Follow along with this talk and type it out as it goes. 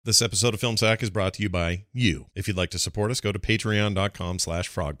This episode of Film Sack is brought to you by you. If you'd like to support us, go to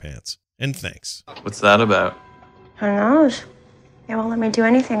patreon.com/frogpants. And thanks. What's that about? Who knows? They won't let me do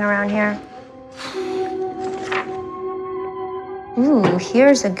anything around here. Ooh,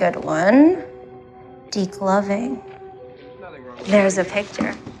 here's a good one. Decloving. There's a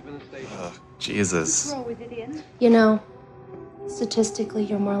picture. Oh, Jesus. You know, statistically,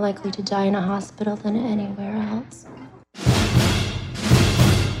 you're more likely to die in a hospital than anywhere else.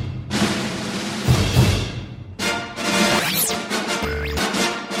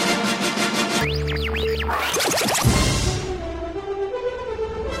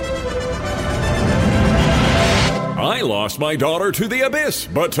 I lost my daughter to the abyss,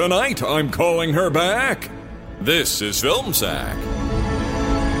 but tonight I'm calling her back. This is Film Sack.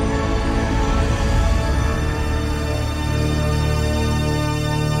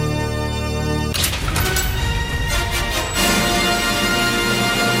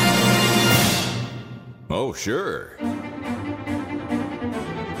 Oh, sure.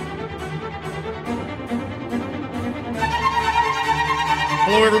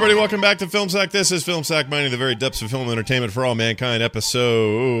 Hello, everybody. Welcome back to Film Sack. This is Film Sack, mining the very depths of film entertainment for all mankind,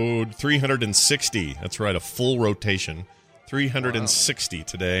 episode 360. That's right, a full rotation. 360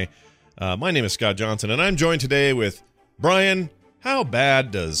 today. My name is Scott Johnson, and I'm joined today with Brian. How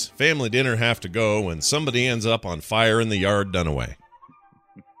bad does family dinner have to go when somebody ends up on fire in the yard Dunaway?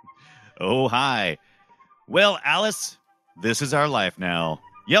 Oh, hi. Well, Alice, this is our life now.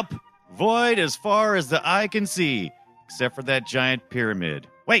 Yep, void as far as the eye can see. Except for that giant pyramid.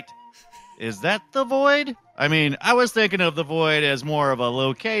 Wait, is that the void? I mean, I was thinking of the void as more of a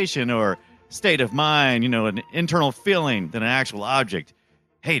location or state of mind, an internal feeling than an actual object.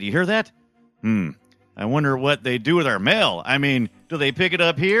 Hey, do you hear that? I wonder what they do with our mail. I mean, do they pick it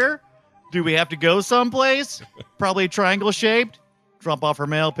up here? Do we have to go someplace? Probably triangle-shaped? Drop off our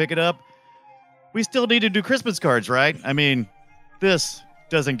mail, pick it up? We still need to do Christmas cards, right? I mean, this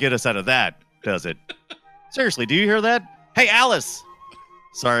doesn't get us out of that, does it? Seriously, do you hear that? Hey, Alice!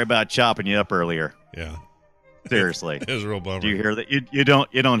 Sorry about chopping you up earlier. Yeah. Seriously. It was a real bummer. Do you hear that? You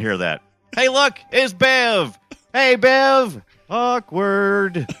don't hear that. Hey, look! It's Bev! Hey, Bev!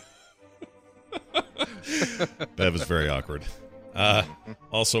 Awkward. Bev is very awkward.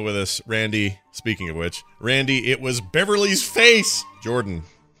 Also with us, Randy. Speaking of which, Randy, it was Beverly's face. Jordan.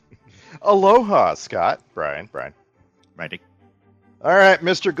 Aloha, Scott. Brian. Randy. All right,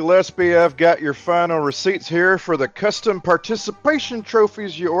 Mr. Gillespie, I've got your final receipts here for the custom participation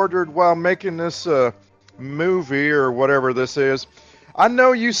trophies you ordered while making this movie or whatever this is. I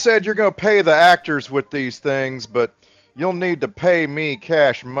know you said you're going to pay the actors with these things, but you'll need to pay me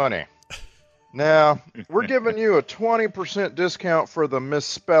cash money. Now, we're giving you a 20% discount for the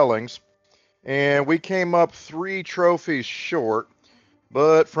misspellings, and we came up 3 trophies short,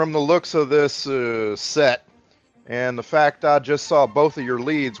 but from the looks of this set, and the fact I just saw both of your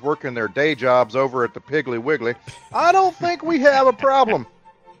leads working their day jobs over at the Piggly Wiggly, I don't think we have a problem.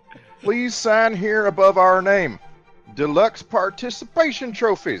 Please sign here above our name. Deluxe Participation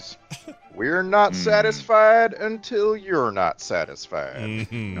Trophies. We're not satisfied until you're not satisfied.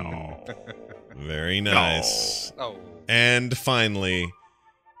 Mm-hmm. No. Very nice. Oh. And finally,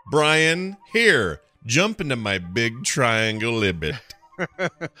 Brian, here, jump into my big triangle libbit.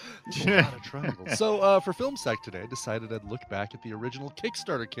 So for Film Sack today, I decided I'd look back at the original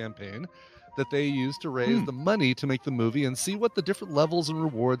Kickstarter campaign that they used to raise the money to make the movie and see what the different levels and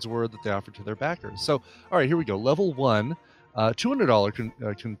rewards were that they offered to their backers. So, all right, here we go. Level 1,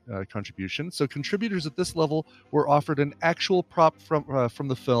 $200 contribution. So contributors at this level were offered an actual prop from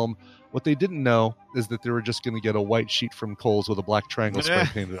the film. What they didn't know is that they were just going to get a white sheet from Kohl's with a black triangle spray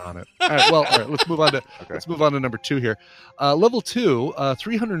painted on it. All right, let's move on to let's move on to number 2 here. Level 2,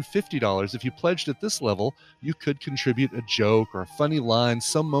 $350. If you pledged at this level, you could contribute a joke or a funny line,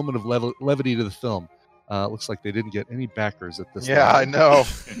 some moment of levity to the film. Looks like they didn't get any backers at this level. I know.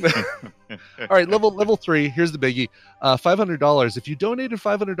 All right, level 3, here's the biggie. $500. If you donated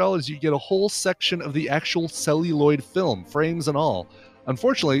 $500, you get a whole section of the actual celluloid film, frames and all.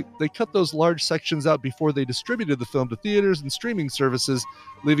 Unfortunately, they cut those large sections out before they distributed the film to theaters and streaming services,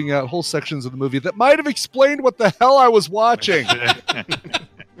 leaving out whole sections of the movie that might have explained what the hell I was watching.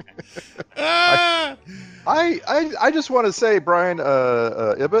 I just want to say, Brian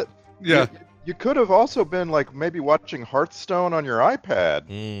Ibbett, Yeah. You could have also been like maybe watching Hearthstone on your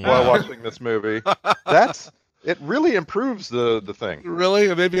iPad while watching this movie. It really improves the thing.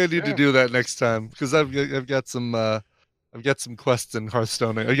 Really? Maybe I need to do that next time because I've got some quests in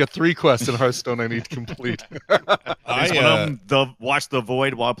Hearthstone. I got 3 quests in Hearthstone I need to complete. One of them, watch the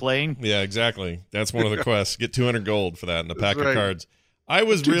void while playing. Yeah, exactly. That's one of the quests. Get 200 gold for that and a pack of cards. I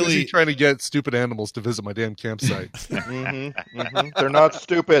was Too busy really trying to get stupid animals to visit my damn campsite. They're not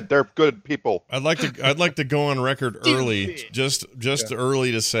stupid. They're good people. I'd like to go on record early, just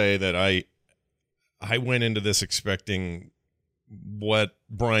early to say that I went into this expecting what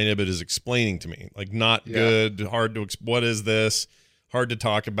Brian Ibbott is explaining to me, like not good, hard to what is this, hard to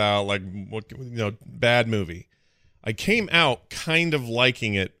talk about, like what bad movie. I came out kind of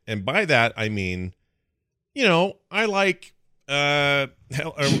liking it, and by that I mean, I like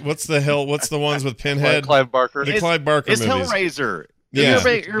what's the ones with Pinhead, Clive Barker. the Clive Barker It's movies. Hellraiser. Yeah.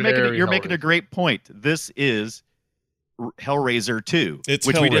 You're making a great point. This is Hellraiser 2, It's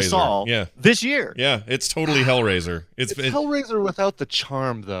which we just Hellraiser, saw this year. Yeah, it's totally Hellraiser. It's Hellraiser without the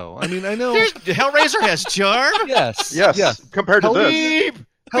charm, though. I mean, I know. Hellraiser has charm. Yes. Compared to this.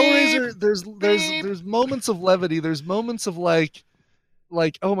 Hellraiser, there's moments of levity. There's moments of like,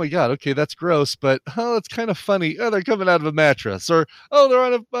 oh my god, okay, that's gross, but it's kind of funny. Oh, they're coming out of a mattress, or oh, they're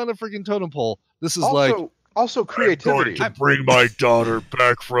on a freaking totem pole. This is also creativity. Bring my daughter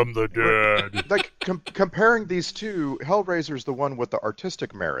back from the dead. Like comparing these two, Hellraiser's the one with the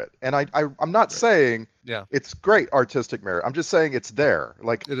artistic merit, and I'm not saying it's great artistic merit. I'm just saying it's there.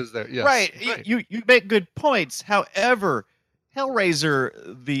 Like it is there. Yes. Right. You make good points. However,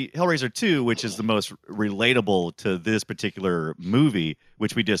 Hellraiser 2, which is the most relatable to this particular movie,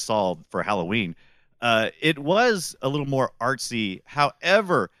 which we just saw for Halloween, it was a little more artsy.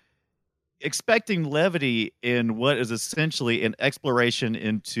 However, expecting levity in what is essentially an exploration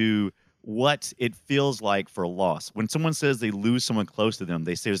into what it feels like for loss. When someone says they lose someone close to them,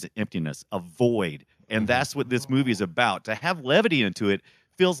 they say there's an emptiness, a void. And that's what this movie is about. To have levity into it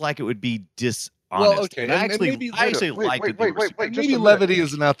feels like it would be dishonest. Well, okay. And I actually liked it. Maybe levity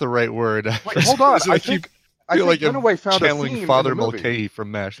is not the right word. Wait, hold on. I think Dunaway found a channeling theme Father in the movie. Mulcahy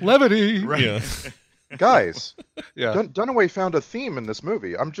from MASH. Levity. Right. Yeah. Guys, Yeah. Dunaway found a theme in this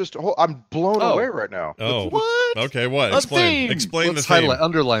movie. I'm blown away right now. Oh, What? okay. What? A Explain. theme. Explain Let's the theme.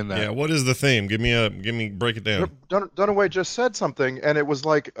 underline that. Yeah. What is the theme? Give me. Break it down. Dunaway just said something, and it was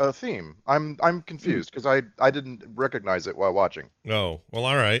like a theme. I'm confused because I didn't recognize it while watching. Oh, well,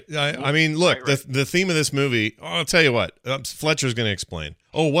 all right. I mean, look, the theme of this movie. I'll tell you what. Fletcher's going to explain.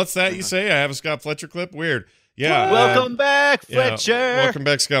 Oh, what's that you say? I have a Scott Fletcher clip. Weird. Yeah. Welcome back, Yeah, Fletcher. welcome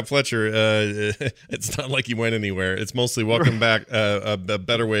back, Scott Fletcher. It's not like he went anywhere. It's mostly welcome back, a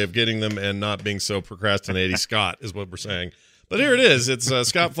better way of getting them and not being so procrastinating. Scott is what we're saying. But here it is. It's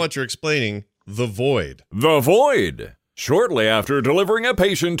Scott Fletcher explaining The Void. The Void. Shortly after delivering a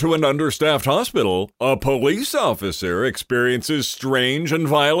patient to an understaffed hospital, a police officer experiences strange and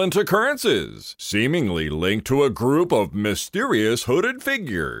violent occurrences, seemingly linked to a group of mysterious hooded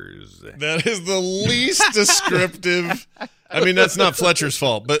figures. That is the least descriptive. I mean, that's not Fletcher's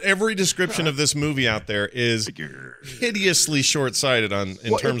fault, but every description of this movie out there is hideously short-sighted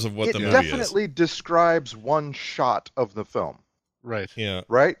in terms of what the movie is. It definitely describes one shot of the film. Right. Yeah.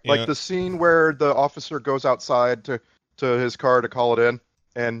 Right? Yeah. Like the scene where the officer goes outside to his car to call it in,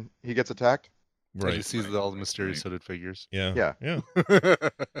 and he gets attacked. Right. He sees all the mysterious hooded figures. Yeah.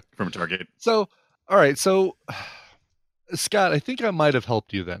 From Target. So, all right. So, Scott, I think I might have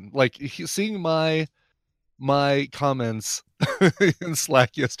helped you then. Like seeing my comments in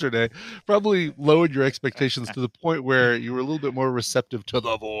Slack yesterday probably lowered your expectations to the point where you were a little bit more receptive to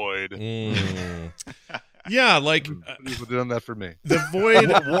The Void. Yeah, like You've done that for me. The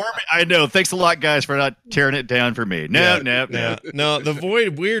Void. I know. Thanks a lot, guys, for not tearing it down for me. No. No, The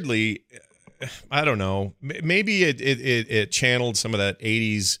Void, weirdly, I don't know. Maybe it channeled some of that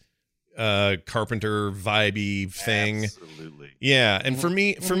 80s Carpenter vibey thing. Absolutely. Yeah, and for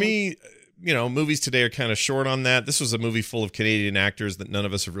me, movies today are kind of short on that. This was a movie full of Canadian actors that none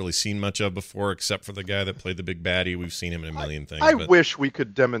of us have really seen much of before, except for the guy that played the big baddie. We've seen him in a million things. I wish we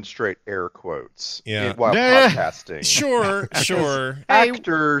could demonstrate air quotes while Yeah. podcasting. Sure.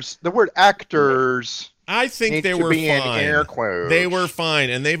 Actors, the word actors. I think needs they to were be in fine. air quotes. They were fine,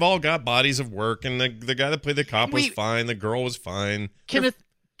 and they've all got bodies of work. And the guy that played the cop was fine. The girl was fine.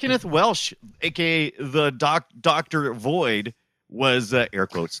 Kenneth Welsh, aka the Dr. Void, was air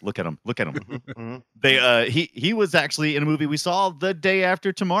quotes. Look at him. He was actually in a movie we saw The Day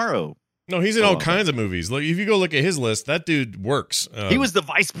After Tomorrow. No, he's in all kinds of movies. Like if you go look at his list, that dude works. He was the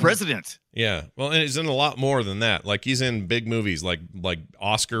vice president. Yeah, well, and he's in a lot more than that. Like he's in big movies, like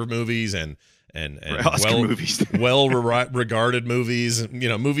Oscar movies and Oscar movies. well-regarded movies.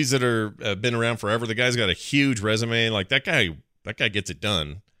 Movies that are been around forever. The guy's got a huge resume. Like that guy gets it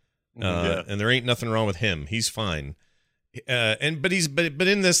done. And there ain't nothing wrong with him. He's fine. But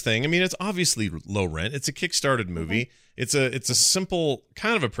in this thing, I mean, it's obviously low rent. It's a kickstarted movie. It's a simple,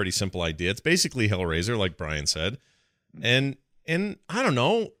 kind of a pretty simple idea. It's basically Hellraiser, like Brian said, and and I don't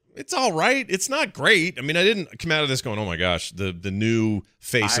know. It's all right. It's not great. I mean, I didn't come out of this going, "Oh my gosh, the new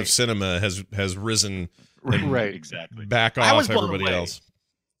face of cinema has risen." And Right. Exactly. back I was off blown everybody away. else.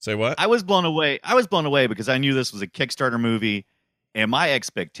 Say what? I was blown away. I was blown away because I knew this was a Kickstarter movie, and my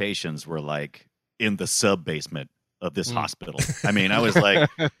expectations were like in the sub basement of this hospital. I mean, I was like,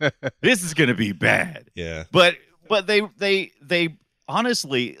 this is going to be bad. Yeah. But they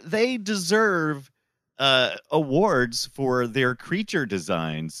honestly, they deserve awards for their creature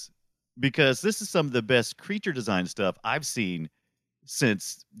designs, because this is some of the best creature design stuff I've seen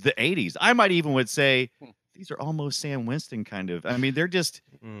since the 80s. I might even would say these are almost Sam Winston kind of. I mean, they're just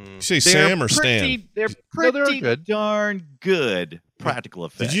You say they're Sam or pretty, Stan? They're No, they're pretty good. darn good practical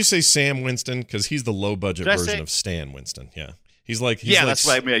effects. Did you say Sam Winston? Because he's the low budget Did I version say- of Stan Winston. Yeah. He's like that's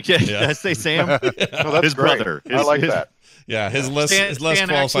what I meant. Yeah, Yeah. Did I say Sam? No, that's His great. brother. I like that. Yeah, his less Stan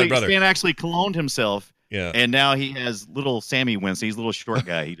qualified actually, brother. Stan actually cloned himself, Yeah. and now he has little Sammy Winston. He's a little short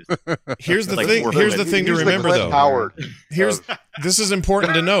guy. He just Here's the like thing. four Here's the foot. thing to He's the remember, Clint though. Howard. This is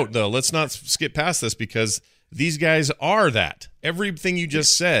important to note, though. Let's not skip past this, because these guys are that. Everything you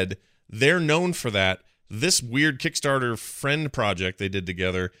just said, they're known for that. This weird Kickstarter friend project they did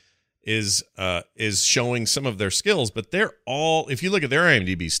together is showing some of their skills, but they're all, if you look at their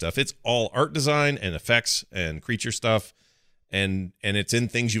IMDb stuff, it's all art design and effects and creature stuff, and it's in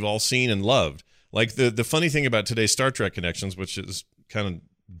things you've all seen and loved. Like the funny thing about today's Star Trek Connections, which is kind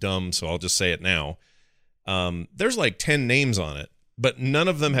of dumb, so I'll just say it now. There's like 10 names on it, but none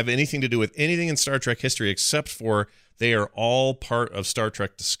of them have anything to do with anything in Star Trek history, except for they are all part of Star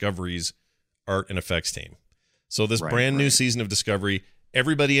Trek Discovery's art and effects team. So this brand new season of Discovery,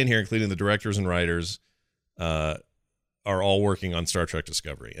 everybody in here, including the directors and writers, are all working on Star Trek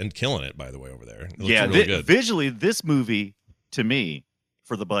Discovery and killing it, by the way, over there. It looks really good. Visually, this movie, to me,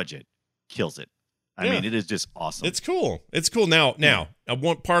 for the budget, kills it. I Yeah. mean, it is just awesome. It's cool. It's cool. Now,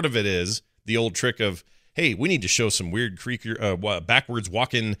 one part of it is the old trick of, hey, we need to show some weird creature, backwards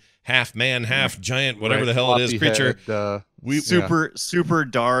walking, half man, half giant, whatever the hell it is, Floppy creature. head, super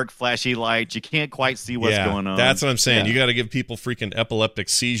dark, flashy lights. You can't quite see what's going on. That's what I'm saying. Yeah. You got to give people freaking epileptic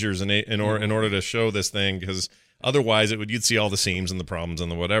seizures in order to show this thing, because otherwise you'd see all the seams and the problems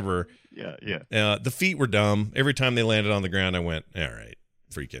and the whatever. Yeah. The feet were dumb. Every time they landed on the ground, I went, all right,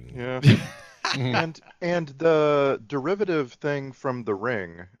 freaking. Yeah. and the derivative thing from The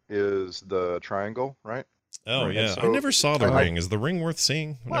Ring is the triangle, right? Oh Right, yeah, so- I never saw The I- Ring. Is The Ring worth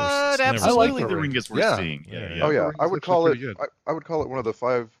seeing? What? I Absolutely, like the The ring Ring. is worth Yeah. seeing. Yeah. Oh The yeah, Ring's I would actually call it. pretty good. I would call it one of the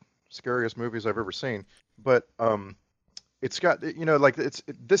 5 scariest movies I've ever seen. But it's got, like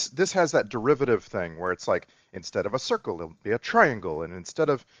this has that derivative thing where it's like, instead of a circle, it'll be a triangle, and instead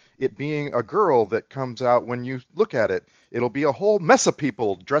of it being a girl that comes out when you look at it, it'll be a whole mess of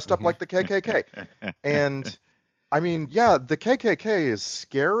people dressed up like the KKK. And I mean, yeah, the KKK is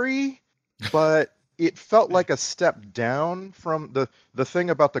scary, but it felt like a step down from the thing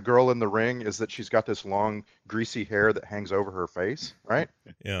about the girl in The Ring is that she's got this long, greasy hair that hangs over her face, right?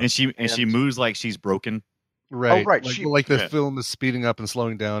 Yeah. And she moves like she's broken. Right. Oh, right, Like the Yeah. film is speeding up and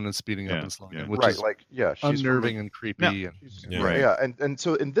slowing down and speeding up Yeah, and slowing yeah. down, which Right, is like she's unnerving and creepy. and Yeah. Right. Yeah, and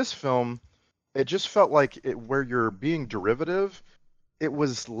so in this film, it just felt like where you're being derivative, it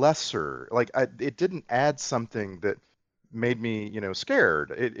was lesser. Like it didn't add something that made me,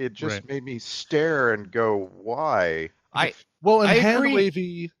 scared. It just Right. made me stare and go, why? Well, and I hand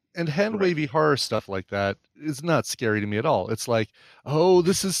agree. wavy horror stuff like that is not scary to me at all. It's like, oh,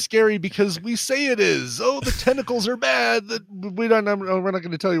 this is scary because we say it is. Oh, the tentacles are bad. We're not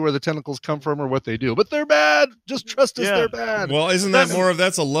going to tell you where the tentacles come from or what they do, but they're bad. Just trust us, Yeah. they're bad. Well, isn't that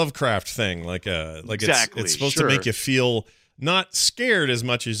that's a Lovecraft thing? Like Exactly, it's supposed sure. to make you feel not scared as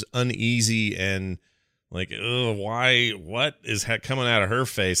much as uneasy and like, oh, why? What is coming out of her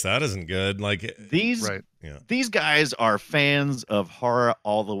face? That isn't good. Like These Right. these guys are fans of horror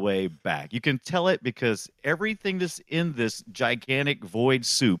all the way back. You can tell it because everything that's in this gigantic void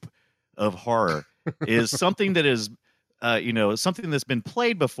soup of horror is something that is, something that's been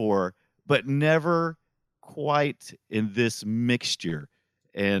played before, but never quite in this mixture.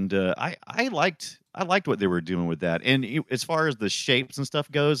 And I liked what they were doing with that. And as far as the shapes and stuff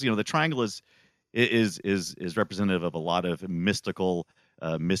goes, the triangle is representative of a lot of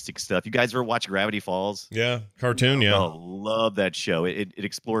mystic stuff. You guys ever watch Gravity Falls? yeah, cartoon. Yeah, Oh, love that show. It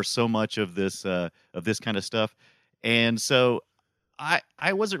explores so much of this kind of stuff. And so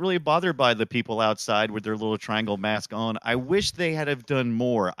I wasn't really bothered by the people outside with their little triangle mask on. I wish they had have done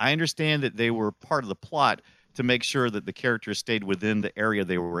more. I understand that they were part of the plot to make sure that the characters stayed within the area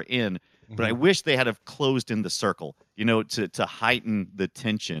they were in, but I wish they had have closed in the circle, to heighten the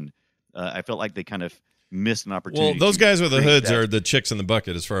tension. I felt like they kind of missed an opportunity. Well, those to guys with the create hoods that. are the chicks in the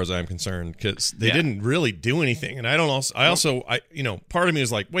bucket, as far as I'm concerned, because they Yeah. didn't really do anything. And I part of me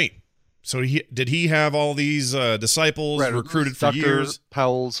is like, wait, so did he have all these disciples recruited for Dr. years?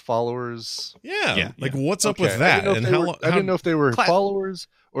 Powell's followers. Yeah, like yeah. what's up Okay, with that? I And didn't know if they were Cla- followers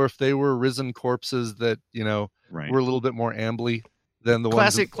or if they were risen corpses that Right. were a little bit more ambly than the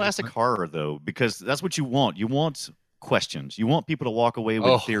ones. in Classic the- horror, though, because that's what you want. You want questions. You want people to walk away with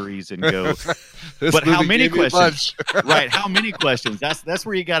Oh. theories and go, This but how movie many gave me a questions? bunch. Right? How many questions? That's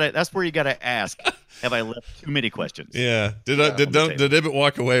where you gotta ask. Have I left too many questions? Yeah. Did on the table. Ibbett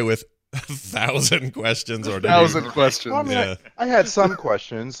walk away with 1,000 questions or did he- 1,000 questions. Well, I mean, Yeah. I had some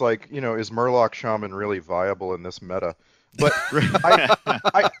questions, like, is Murloc Shaman really viable in this meta? But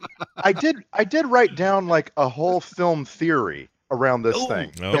I did write down like a whole film theory around this thing.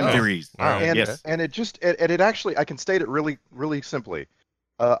 Okay. Film theories. All right. And Yes. and it actually, I can state it really really simply.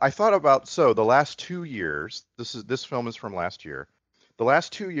 I thought about the last 2 years. This film is from last year. The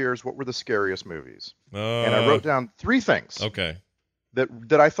last 2 years, what were the scariest movies? And I wrote down 3 things Okay.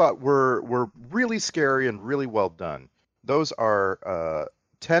 that I thought were really scary and really well done. Those are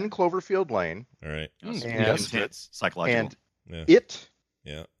 10 Cloverfield Lane, All right. Yes. And- Intense, psychological. and Yeah. It,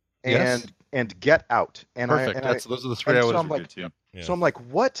 Yeah. Yes. and Get Out. And Perfect. Those are the three and I so would I'm have like, Good, too. Yeah. So I'm like,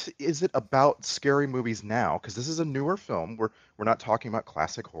 what is it about scary movies now? Because this is a newer film. We're not talking about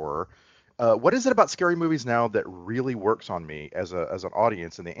classic horror. What is it about scary movies now that really works on me as an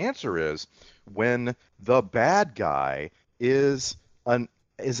audience? And the answer is when the bad guy is an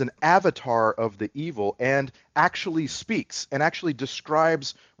avatar of the evil and actually speaks and actually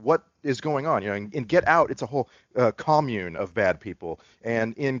describes what is going on. In Get Out, it's a whole commune of bad people,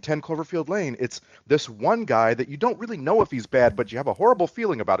 and in 10 Cloverfield Lane, it's this one guy that you don't really know if he's bad, but you have a horrible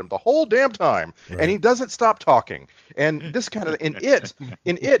feeling about him the whole damn time, and he doesn't stop talking. And this kind of in it,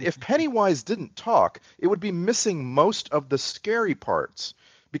 if Pennywise didn't talk, it would be missing most of the scary parts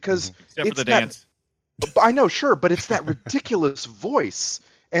because Except for it's the that- dance. I know, sure, but it's that ridiculous voice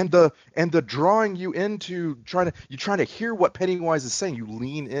and the drawing you into trying to hear what Pennywise is saying. You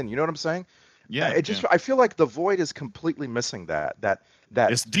lean in. You know what I'm saying? Yeah. I feel like the Void is completely missing that.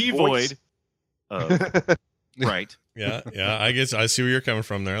 It's devoid. Of, right. Yeah. Yeah. I guess I see where you're coming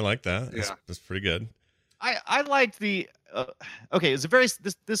from there. I like that. Yeah. That's pretty good. I liked the. Okay, it's a very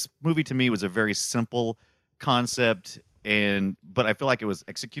this movie to me was a very simple concept, but I feel like it was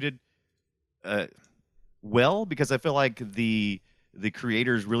executed well because I feel like the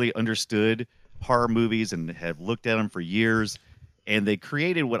creators really understood horror movies and have looked at them for years, and they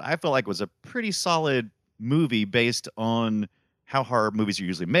created what I feel like was a pretty solid movie based on how horror movies are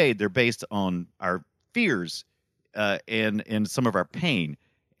usually made. They're based on our fears and some of our pain.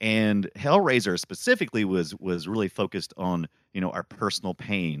 And Hellraiser specifically was really focused on our personal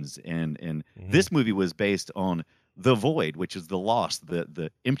pains, and this movie was based on the void, which is the loss,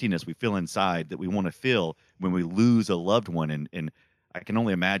 the emptiness we feel inside that we want to feel when we lose a loved one, and I can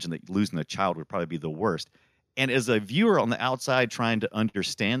only imagine that losing a child would probably be the worst. And as a viewer on the outside trying to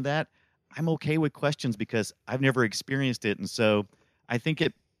understand that, I'm okay with questions because I've never experienced it, and so I think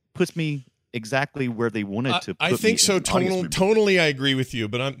it puts me exactly where they wanted to put I think me so. as an audience member. Totally, I agree with you.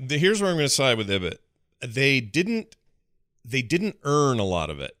 But here's where I'm going to side with Ibbett. They didn't earn a lot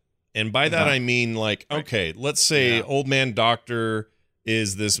of it, and by that I mean, like, okay, let's say Old Man Doctor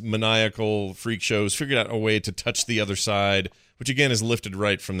is this maniacal freak show who's figured out a way to touch the other side, which again is lifted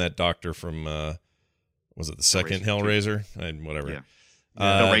right from that doctor from was it the second Hellraiser? Whatever. Yeah.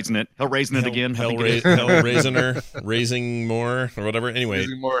 Hellraisin' it again. Hellraiser, raising more or whatever. Anyway,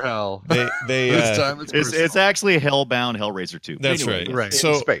 Raising more hell. they This time it's It's actually Hellbound Hellraiser 2. That's Anyway, right. Right.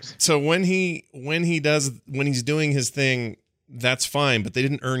 So In space. So when he's doing his thing, that's fine, but they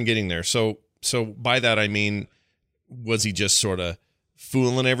didn't earn getting there. So by that I mean, was he just sort of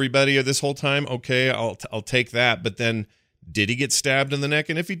fooling everybody this whole time? Okay, I'll take that. But then, did he get stabbed in the neck?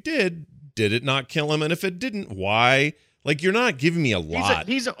 And if he did it not kill him? And if it didn't, why? Like, you're not giving me a lot.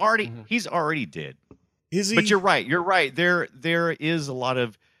 He's already dead. Is he? But you're right. There is a lot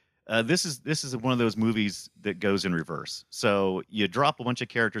of this is one of those movies that goes in reverse. So you drop a bunch of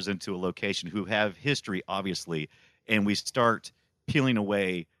characters into a location who have history, obviously, and we start peeling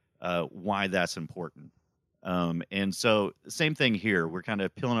away why that's important. And so same thing here. We're kind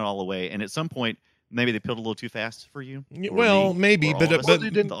of peeling it all away, and at some point, maybe they peeled a little too fast for you. Or well, me, maybe, or but all of us, Well, they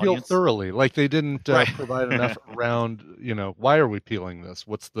the didn't peel audience. thoroughly. Like they didn't Right. provide enough around. Why are we peeling this?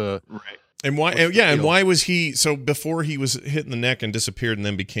 What's the? Right. And why? What's the Yeah, and deal? why was he? So before he was hit in the neck and disappeared, and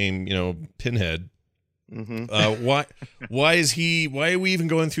then became Pinhead. Mm-hmm. Why is he? Why are we even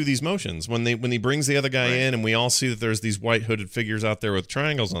going through these motions when he brings the other guy Right. in, and we all see that there's these white hooded figures out there with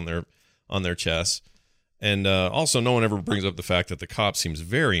triangles on their chests? And also, no one ever brings up the fact that the cop seems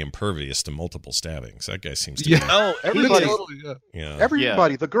very impervious to multiple stabbings. That guy seems to be. Oh, Everybody, Yeah.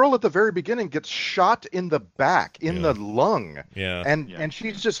 everybody. The girl at the very beginning gets shot in the back, in the lung, Yeah. and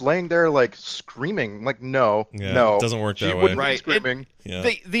she's just laying there like screaming, like no, Yeah, no, it doesn't work she that way. wouldn't be Right. screaming. Yeah.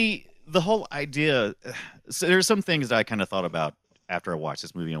 The whole idea. So there's some things that I kind of thought about after I watched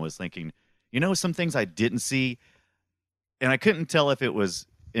this movie and was thinking, some things I didn't see, and I couldn't tell if it was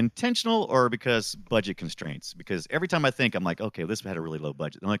intentional or because budget constraints. Because every time I think, I'm like, okay, this had a really low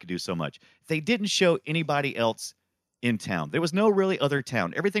budget, they only could do so much. They didn't show anybody else in town. There was no really other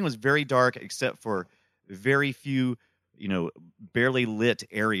town. Everything was very dark except for very few, barely lit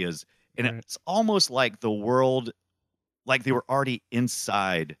areas, and it's almost like the world, like they were already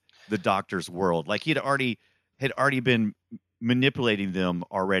inside the doctor's world, like he had already been manipulating them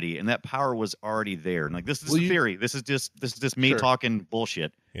already, and that power was already there. And like, this is a theory. This is just me talking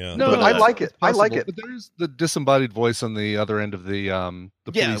bullshit. Yeah. No, but I like it. I like it. But there's the disembodied voice on the other end of the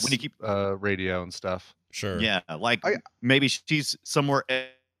police when you keep radio and stuff. Sure. Yeah, like maybe she's somewhere.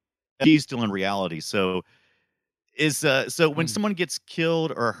 She's still in reality. So when someone gets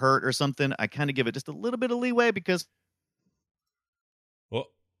killed or hurt or something, I kind of give it just a little bit of leeway because. Well,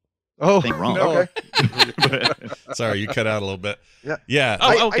 oh, wrong. No. Okay. Sorry, you cut out a little bit. Yeah. Yeah.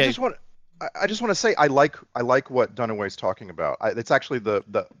 Oh, okay. I just want to say I like what Dunaway's talking about. It's actually the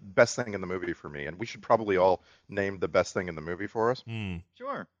best thing in the movie for me, and we should probably all name the best thing in the movie for us.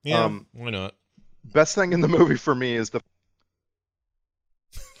 Sure. Yeah. Why not? Best thing in the movie for me is the.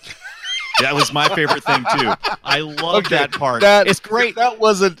 That was my favorite thing too. I love that part. It's great.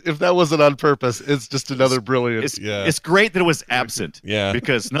 If that wasn't on purpose, it's just another brilliant. It's great that it was absent. Yeah.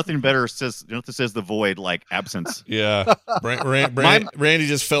 Because nothing better says the void like absence. Yeah. Randy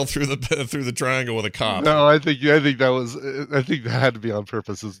just fell through the triangle with a cop. No, I think that had to be on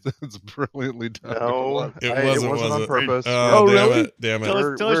purpose. It's brilliantly done. No, it wasn't on purpose. Oh, damn really? it! Damn it!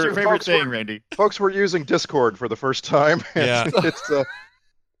 Tell us your favorite thing, Randy. Folks, we're using Discord for the first time. Yeah.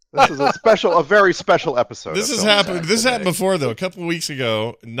 This is a very special episode. This has happened. This happened before, though. A couple of weeks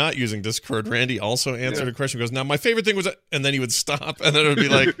ago, not using Discord, Randy also answered a question. He goes, "Now, my favorite thing was," and then he would stop, and then it would be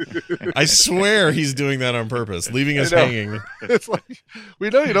like, "I swear he's doing that on purpose, leaving us hanging." It's like, we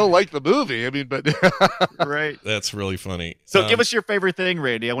know you don't like the movie. I mean, but right. That's really funny. So, give us your favorite thing,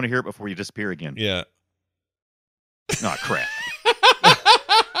 Randy. I want to hear it before you disappear again. Yeah. Oh, crap.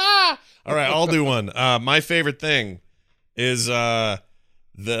 All right, I'll do one. My favorite thing is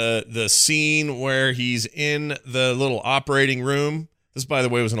the scene where he's in the little operating room. This, by the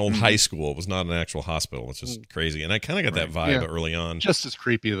way, was an old high school. It was not an actual hospital. It's just crazy. And I kind of got that vibe early on. Just as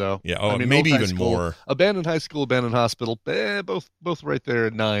creepy, though. Yeah. Oh, I mean, maybe even more. Abandoned high school, abandoned hospital. Both right there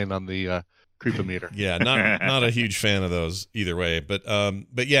at 9 on the creepometer. Yeah, not a huge fan of those either way. But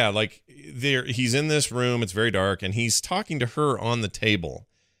yeah, like he's in this room. It's very dark, and he's talking to her on the table,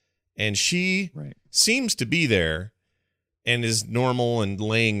 and she seems to be there. And is normal and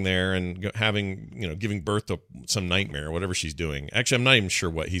laying there and having, giving birth to some nightmare or whatever she's doing. Actually, I'm not even sure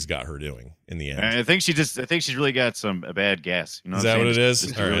what he's got her doing in the end. I think she's really got a bad gas. Is that what it is?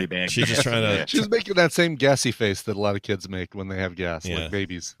 Just really bad. She's just trying to. She's making that same gassy face that a lot of kids make when they have gas, like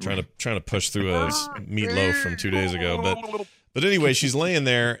babies. Trying to push through a meatloaf from 2 days ago, but anyway, she's laying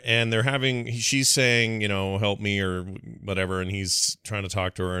there and she's saying, help me or whatever, and he's trying to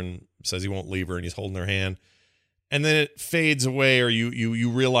talk to her and says he won't leave her, and he's holding her hand. And then it fades away, or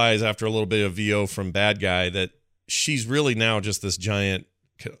you realize after a little bit of VO from Bad Guy that she's really now just this giant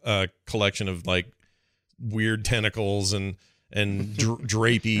collection of like weird tentacles and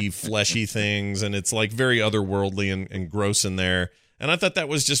drapey, fleshy things, and it's like very otherworldly and gross in there. And I thought that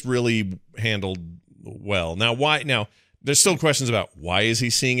was just really handled well. Now, why? Now, there's still questions about why is he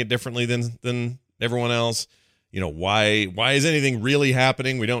seeing it differently than everyone else. Why is anything really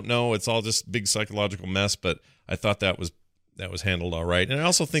happening? We don't know. It's all just big psychological mess, but I thought that was handled all right. And I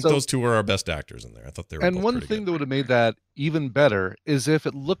also think those two are our best actors in there. I thought they were And both one pretty thing good. that would have made that even better is if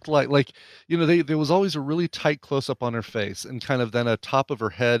it looked like there was always a really tight close-up on her face and kind of then a top of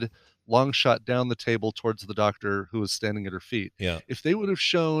her head, long shot down the table towards the doctor who was standing at her feet. Yeah. If they would have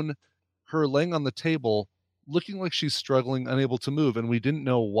shown her laying on the table, looking like she's struggling, unable to move, and we didn't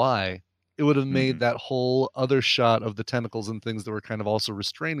know why, it would have made that whole other shot of the tentacles and things that were kind of also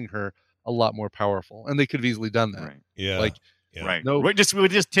restraining her a lot more powerful. And they could have easily done that. Right. Yeah. Right. No, We're just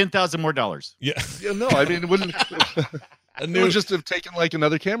 $10,000 more dollars. Yeah. no, I mean, it wouldn't. It would just have taken like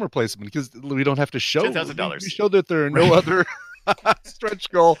another camera placement because we don't have to show $10,000. We show that there are no other stretch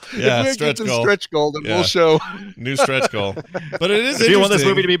goal. Yeah, if we stretch get goal. Stretch goal, then we'll show new stretch goal. But it is If you want this interesting.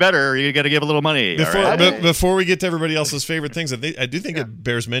 movie to be better, you got to give a little money. all right? Before we get to everybody else's favorite things, I do think it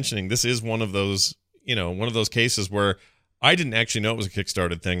bears mentioning. This is one of those one of those cases where I didn't actually know it was a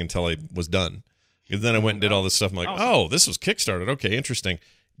Kickstarted thing until I was done. And then I went and did all this stuff. I'm like, oh, this was Kickstarted. Okay, interesting.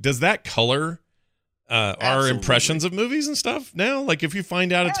 Does that color our impressions of movies and stuff now? Like, if you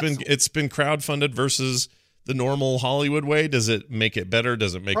find out it's been crowdfunded versus the normal Hollywood way, does it make it better?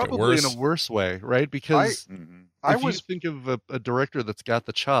 Does it make it worse? Probably in a worse way, right? Because if you think of a director that's got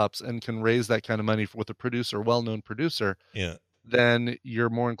the chops and can raise that kind of money with a producer, well-known producer, then you're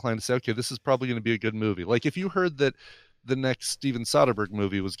more inclined to say, okay, this is probably going to be a good movie. Like, if you heard that the next Steven Soderbergh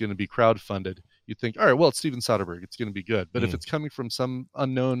movie was going to be crowdfunded, you'd think, all right, well, it's Steven Soderbergh, it's going to be good. But if it's coming from some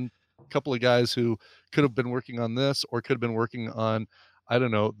unknown couple of guys who could have been working on this or could have been working on, I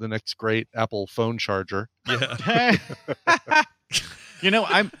don't know, the next great Apple phone charger. Yeah.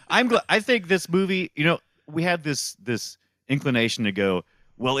 I'm glad. I think this movie, we had this inclination to go,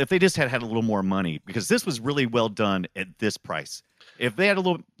 well, if they just had a little more money, because this was really well done at this price. If they had a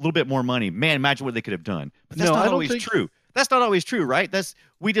little bit more money, man, imagine what they could have done. But that's not always true. That's not always true, right?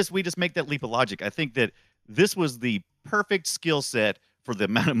 We just make that leap of logic. I think that this was the perfect skill set for the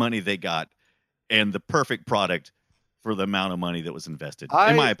amount of money they got, and the perfect product for the amount of money that was invested,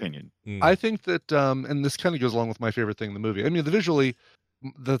 in my opinion. I think that, and this kind of goes along with my favorite thing in the movie. I mean,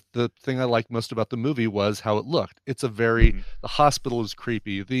 the thing I liked most about the movie was how it looked. It's a very, the hospital is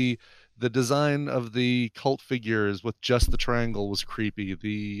creepy. The design of the cult figures with just the triangle was creepy.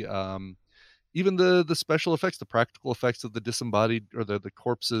 Even the special effects, the practical effects of the disembodied or the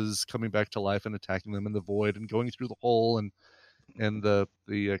corpses coming back to life and attacking them in the void and going through the hole and the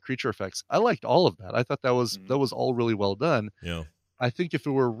creature effects. I liked all of that. I thought that was all really well done. Yeah. I think if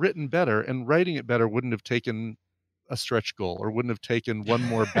it were written better, and writing it better wouldn't have taken a stretch goal or wouldn't have taken one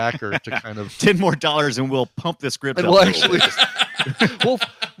more backer to kind of $10 more and we'll pump the script and up. We'll actually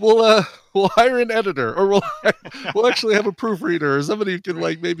we'll hire an editor, or we'll actually have a proofreader or somebody who can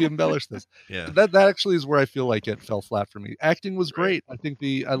maybe embellish this. Yeah. That actually is where I feel like it fell flat for me. Acting was great. I think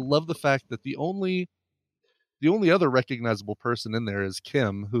I love the fact that the only other recognizable person in there is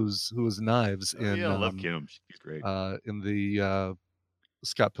Kim, who is Knives in. I love Kim. She's great. In the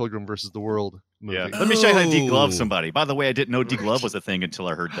Scott Pilgrim versus the World movie. Yeah. Let me show you how to deglove somebody. By the way, I didn't know deglove was a thing until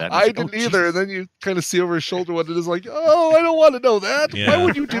I heard that. I didn't either. And then you kind of see over his shoulder what it is like, oh, I don't want to know that. Yeah. Why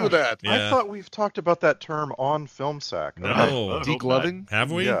would you do that? Yeah. I thought we've talked about that term on Film Sack. No. Degloving?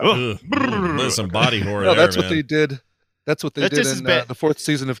 Have we? Yeah. Ugh. There's some body horror No, there, that's what man. they did. That's what they That's did just in as bad. the fourth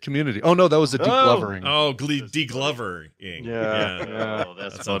season of Community. Oh, no, that was a deglovering. Oh, deglovering. Yeah. Oh,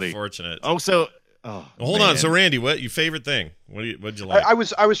 that's That's funny. unfortunate. Well, Hold on. So, Randy, what your favorite thing? What'd you like? I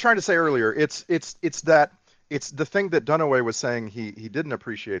was trying to say earlier, it's the thing that Dunaway was saying he didn't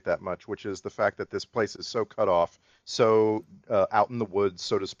appreciate that much, which is the fact that this place is so cut off, so out in the woods,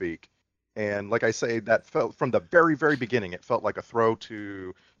 so to speak. And like I say, that felt from the very, very beginning, it felt like a throw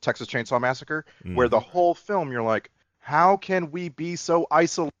to Texas Chainsaw Massacre, where the whole film you're like, how can we be so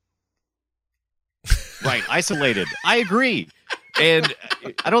isolated? Right, isolated. I agree, and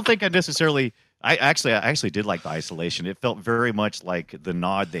I don't think I necessarily. I actually did like the isolation. It felt very much like the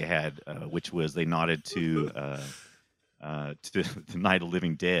nod they had, which was they nodded to the Night of the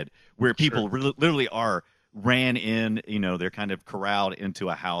Living Dead, where people literally ran in. They're kind of corralled into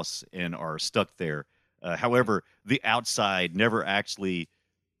a house and are stuck there. However, the outside never actually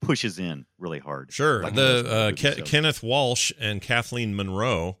pushes in really hard. Sure. Like Kenneth Walsh and Kathleen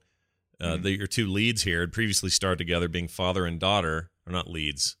Monroe, your two leads here, had previously starred together, being father and daughter. Or not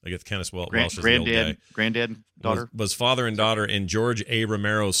leads. I guess Kenneth Walsh is the old guy. Granddad, daughter. Was father and daughter in George A.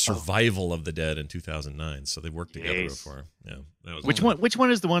 Romero's Survival of the Dead in 2009. So they worked together before. Yeah. That was Which one? Which one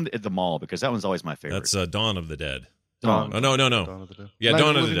is the one at the mall? Because that one's always my favorite. That's Dawn of the Dead. Dawn. Oh, no. Dawn of the Dead. Yeah, Night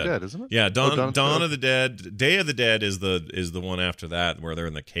Dawn of the Living Dead. Isn't it? Yeah, Dawn Dawn of the Dead. Day of the Dead is the one after that, where they're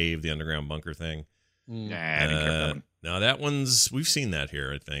in the cave, the underground bunker thing. Nah, I didn't care for that one. No, that one's we've seen that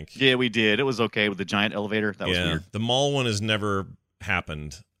here, I think. Yeah, we did. It was okay with the giant elevator. That was weird. The mall one has never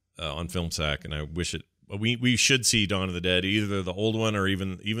happened on Film Sack, and I wish it. We should see Dawn of the Dead, either the old one or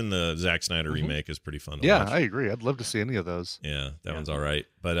even the Zack Snyder remake is pretty fun to watch. I agree. I'd love to see any of those. Yeah, that one's all right.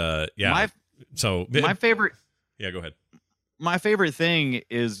 But yeah, My favorite. Yeah, go ahead. My favorite thing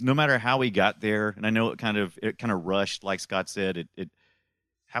is no matter how he got there, and I know it kind of rushed, like Scott said,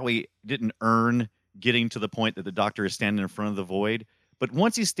 how he didn't earn getting to the point that the doctor is standing in front of the void. But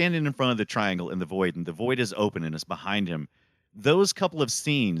once he's standing in front of the triangle in the void, and the void is open and it's behind him, those couple of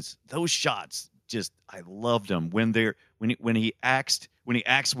scenes, those shots, just I loved them. When he axed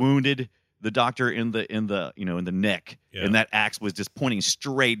wounded the doctor in the neck, and that axe was just pointing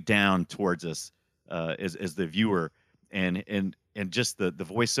straight down towards us as the viewer, and just the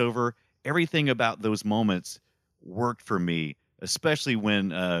voiceover, everything about those moments worked for me, especially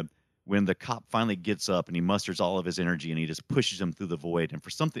when when the cop finally gets up and he musters all of his energy and he just pushes him through the void. And for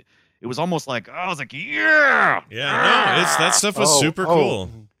something, it was almost like, I was like, yeah. Yeah, no, that stuff was super cool.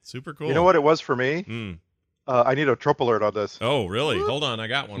 Super cool. You know what it was for me? Mm. I need a trope alert on this. Oh, really? Hold on. I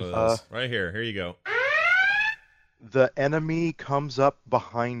got one of those. Right here. Here you go. The enemy comes up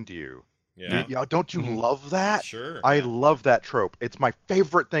behind you. Yeah. Don't you love that? Sure. I love that trope. It's my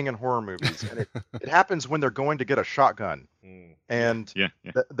favorite thing in horror movies. And it happens when they're going to get a shotgun. And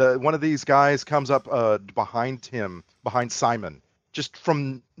the one of these guys comes up behind Simon, just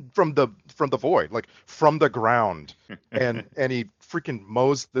from the void, like from the ground, and he freaking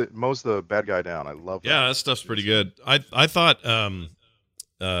mows the bad guy down. I love that. Yeah, that stuff's pretty good. I thought I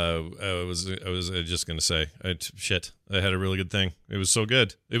was just gonna say I had a really good thing. It was so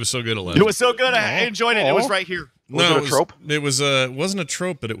good. It was so good. It was so good. I enjoyed it. It was right here. Was it a trope? It was it wasn't a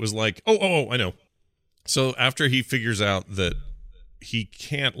trope, but it was like I know. So after he figures out that he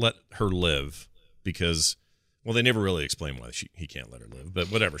can't let her live because, well, they never really explain why he can't let her live,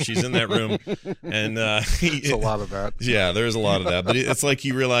 but whatever. She's in that room, and it's a lot of that. Yeah, there's a lot of that, but it's like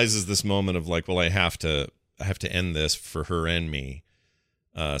he realizes this moment of like, well, I have to end this for her and me,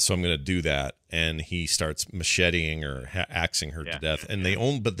 so I'm going to do that, and he starts macheting or axing her to death, and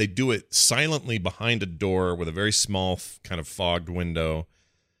but they do it silently behind a door with a very small kind of fogged window.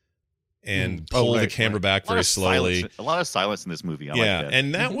 And pull the camera back very slowly. A lot of silence in this movie. I like that.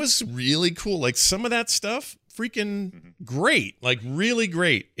 And that was really cool. Like some of that stuff, freaking great. Like really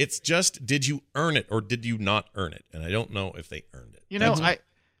great. It's just, did you earn it or did you not earn it? And I don't know if they earned it. You know,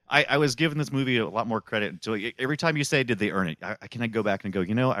 I was giving this movie a lot more credit until every time you say, did they earn it? I go back and go,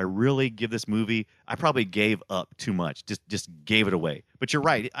 I really give this movie, I probably gave up too much. Just gave it away. But you're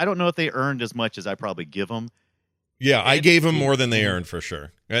right. I don't know if they earned as much as I probably give them. Yeah, I gave them more than they earned for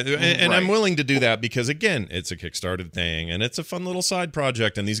sure. And I'm willing to do that because, again, it's a Kickstarter thing and it's a fun little side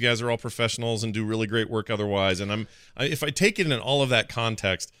project. And these guys are all professionals and do really great work otherwise. And if I take it in all of that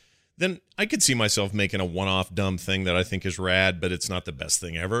context, then I could see myself making a one-off dumb thing that I think is rad, but it's not the best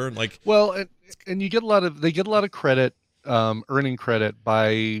thing ever. Like, well, and you get they get a lot of credit, earning credit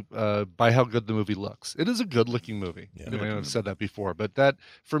by how good the movie looks. It is a good-looking movie. Yeah. I've said that before, but that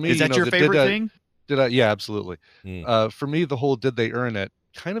for me, is that your favorite thing? Yeah, absolutely. For me, the whole "did they earn it"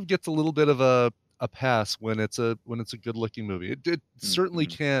 kind of gets a little bit of a pass when it's a good looking movie. It certainly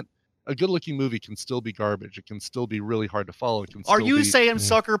can't. A good looking movie can still be garbage. It can still be really hard to follow. It can. Are you saying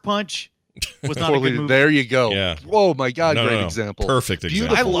Sucker Punch was not a good movie? There you go. Yeah. Oh my God, great example. Perfect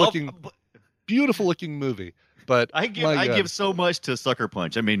example. Beautiful looking movie. But I give so much to Sucker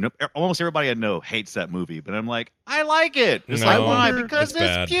Punch. I mean, almost everybody I know hates that movie, but I'm like, I like it. It's like, why? Because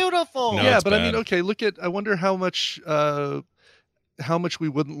it's beautiful. No, yeah, it's but bad. I mean, okay, I wonder how much we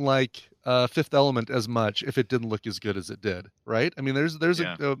wouldn't like Fifth Element as much if it didn't look as good as it did, right? I mean, there's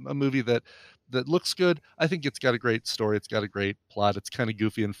a movie that looks good. I think it's got a great story. It's got a great plot. It's kind of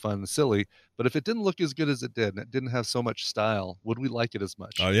goofy and fun and silly. But if it didn't look as good as it did, and it didn't have so much style, would we like it as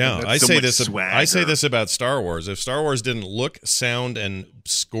much? Oh yeah, I say this about Star Wars. If Star Wars didn't look, sound, and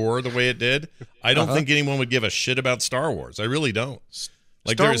score the way it did, I don't think anyone would give a shit about Star Wars. I really don't.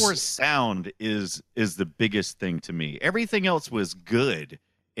 Like Star Wars sound is the biggest thing to me. Everything else was good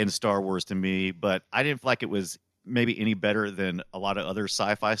in Star Wars to me, but I didn't feel like it was maybe any better than a lot of other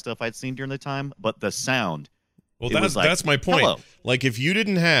sci-fi stuff I'd seen during the time. But the sound, that's my point. Hello. Like if you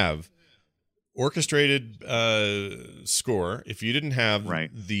didn't have orchestrated score, if you didn't have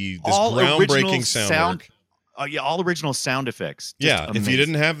this groundbreaking sound work, all original sound effects. If you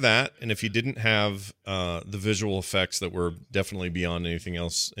didn't have that, and if you didn't have the visual effects that were definitely beyond anything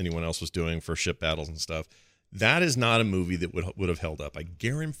else anyone else was doing for ship battles and stuff, that is not a movie that would have held up. I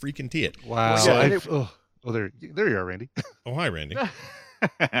guarantee it. Wow. So there you are, Randy. Oh, hi, Randy.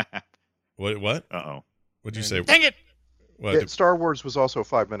 What? Uh-oh. What'd you say? Dang it! What? Yeah, Star Wars was also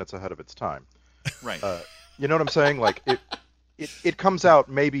 5 minutes ahead of its time. Right. You know what I'm saying? Like it comes out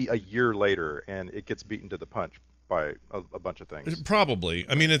maybe a year later, and it gets beaten to the punch by a bunch of things. Probably.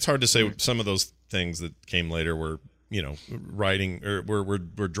 I mean, it's hard to say. Some of those things that came later were, writing or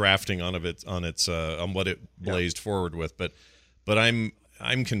were drafting on what it blazed forward with. But I'm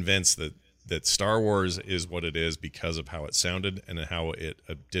convinced that Star Wars is what it is because of how it sounded and how it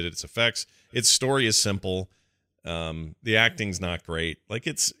did its effects. Its story is simple. The acting's not great. Like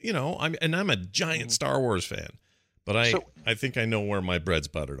it's, I'm a giant Star Wars fan, but I think I know where my bread's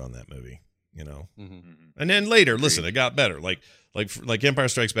buttered on that movie, And then later, listen, it got better. Like Empire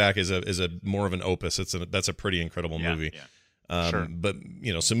Strikes Back is a more of an opus. That's a pretty incredible movie. Yeah. Sure. But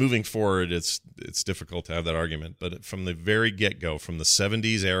so moving forward, it's difficult to have that argument. But from the very get go, from the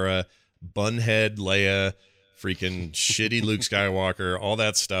 '70s era, Bunhead Leia, freaking shitty Luke Skywalker. All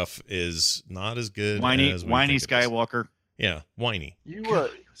that stuff is not as good Whiny as we think it is. Skywalker. Yeah, whiny.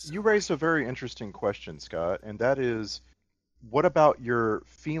 You raised a very interesting question, Scott, and that is, what about your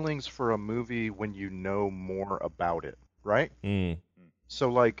feelings for a movie when you know more about it, right? Mm. So,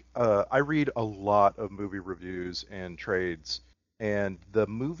 like, I read a lot of movie reviews and trades, and the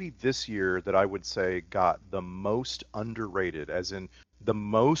movie this year that I would say got the most underrated, as in the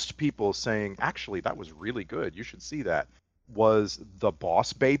most people saying, actually, that was really good, you should see that, was The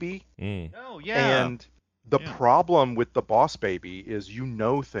Boss Baby. Mm. Oh, yeah. And the problem with The Boss Baby is you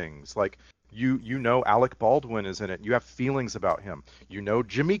know things. Like, you know Alec Baldwin is in it. You have feelings about him. You know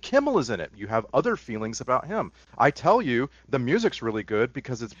Jimmy Kimmel is in it. You have other feelings about him. I tell you, the music's really good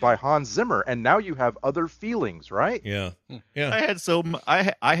because it's by Hans Zimmer, and now you have other feelings, right? Yeah. Yeah.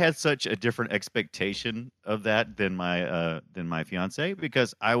 I had such a different expectation of that than my fiance,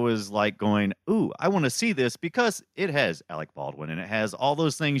 because I was like going, ooh, I want to see this because it has Alec Baldwin and it has all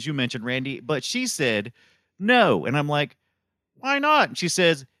those things you mentioned, Randy. But she said no, and I'm like, why not? And she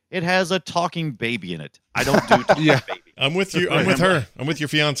says, it has a talking baby in it. I don't do talking baby. I'm with you. I'm with her. I'm with your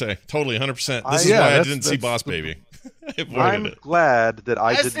fiance. Totally, 100%. This is why I didn't see Boss Baby. I'm glad that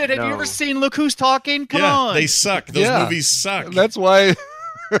I didn't know. Have you ever seen Look Who's Talking? Come on. They suck. Those movies suck. That's why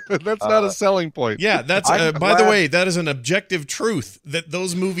that's not a selling point. Yeah, that's by the way, that is an objective truth that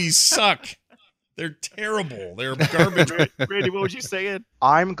those movies suck. They're terrible. They're garbage. Randy, what was you saying?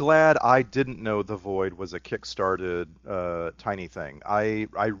 I'm glad I didn't know The Void was a kickstarted tiny thing. I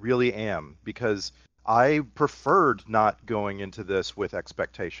really am, because I preferred not going into this with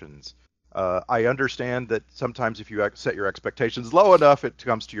expectations. I understand that sometimes if you set your expectations low enough, it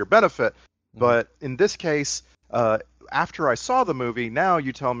comes to your benefit. But in this case, after I saw the movie, now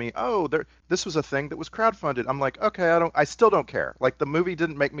you tell me, oh, this was a thing that was crowdfunded. I'm like, okay, I still don't care. Like, the movie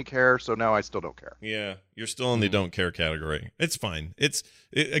didn't make me care, so now I still don't care. Yeah, you're still in the don't care category. It's fine.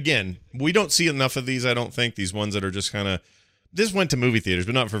 Again, we don't see enough of these, I don't think, these ones that are just kind of, this went to movie theaters,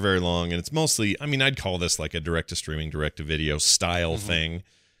 but not for very long, and it's mostly, I mean, I'd call this like a direct-to-streaming, direct-to-video style thing.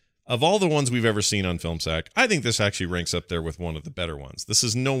 Of all the ones we've ever seen on FilmSack, I think this actually ranks up there with one of the better ones. This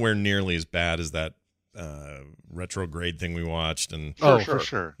is nowhere nearly as bad as that retrograde thing we watched, and for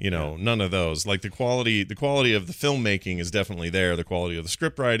sure, you know, none of those. Like the quality of the filmmaking is definitely there. The quality of the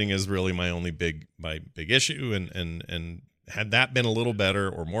script writing is really my only big issue, and had that been a little better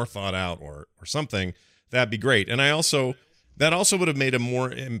or more thought out or something, that'd be great. And that also would have made a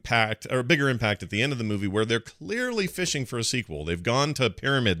bigger impact at the end of the movie, where they're clearly fishing for a sequel. They've gone to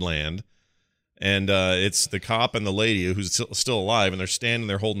Pyramid Land, and it's the cop and the lady who's still alive, and they're standing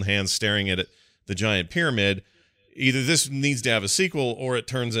there holding hands, staring at it, the giant pyramid. Either this needs to have a sequel or it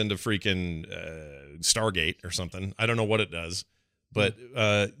turns into freaking Stargate or something. I don't know what it does, but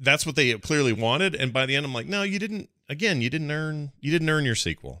that's what they clearly wanted. And by the end, I'm like, no, you didn't earn your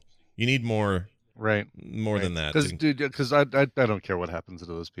sequel. You need more, more than that. Because I don't care what happens to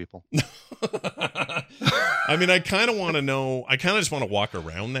those people. I mean, I kind of want to know. I kind of just want to walk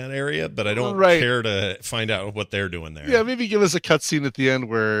around that area, but I don't care to find out what they're doing there. Yeah, maybe give us a cutscene at the end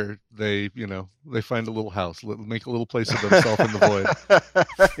where they find a little house, make a little place for themselves in the void.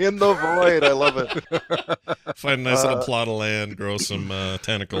 In the void, I love it. Find a nice little plot of land, grow some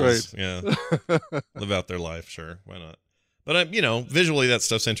tentacles. Yeah, live out their life. Sure, why not? But visually that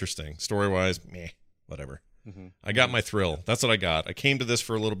stuff's interesting. Story wise, meh, whatever. I got my thrill. That's what I got. I came to this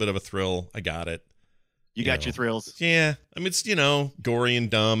for a little bit of a thrill. I got it. You got your thrills. Yeah. I mean, it's, gory and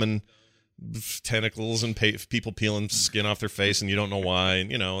dumb and tentacles and people peeling skin off their face and you don't know why.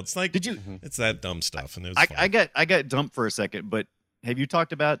 And, it's like, it's that dumb stuff. And it was fun. I got dumped for a second, but have you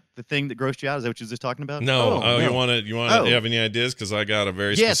talked about the thing that grossed you out? Is that what you were just talking about? No. No. You have any ideas? Because I got a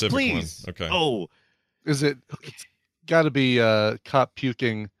very specific please. one. Okay. Oh. It's got to be cop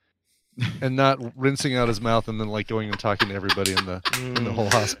puking and not rinsing out his mouth and then going and talking to everybody in the whole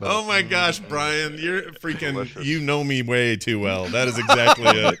hospital. Oh my gosh, Brian, you're freaking delicious. You know me way too well. That is exactly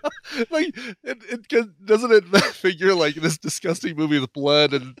it. Doesn't it figure like this disgusting movie with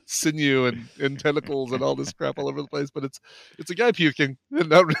blood and sinew and tentacles and all this crap all over the place, but it's a guy puking and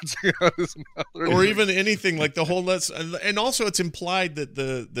not rinsing out his mouth or even anything like the whole and also it's implied that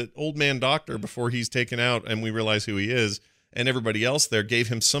the old man doctor, before he's taken out and we realize who he is, and everybody else there, gave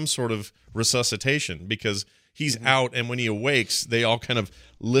him some sort of resuscitation because he's out, and when he awakes, they all kind of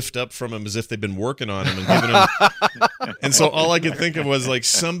lift up from him as if they've been working on him and giving him. And so all I could think of was like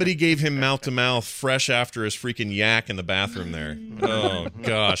somebody gave him mouth to mouth fresh after his freaking yak in the bathroom there. Oh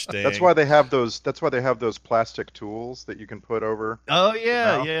gosh, dang. That's why they have those plastic tools that you can put over. Oh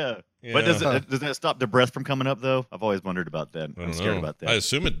yeah, yeah. Yeah. But does that stop the breath from coming up though? I've always wondered about that. I I'm don't scared know. about that. I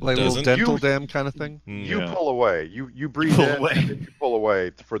assume it Like a little doesn't. dental You- dam kind of thing. You Yeah. pull away. You breathe Pull in away. and then you pull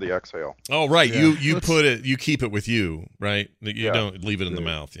away for the exhale. Oh, right. Yeah. You keep it with you, right? You Yeah. don't leave it in the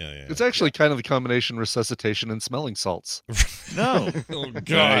mouth. Yeah. It's actually kind of a combination resuscitation and smelling salts. No. Oh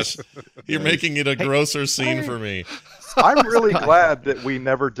gosh, you're making it a grosser scene for me. I'm really glad that we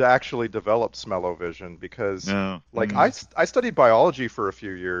never actually developed smell-o-vision because, No. like, I studied biology for a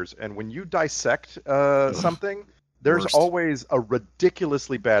few years, and when you dissect something, there's Worst. always a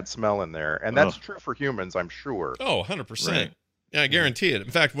ridiculously bad smell in there, and that's Ugh. true for humans, I'm sure. Oh, 100%. Right. Yeah, I guarantee it.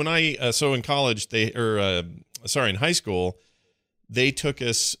 In fact, when so in college, in high school, they took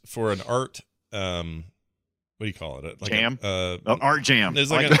us for an art, what do you call it? Like Jam? Oh, Art jam.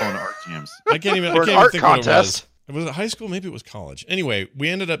 There's I like like a- calling it art jams. I can't even, I For can't an even art think what it was. contest. Was it high school? Maybe it was college. Anyway, we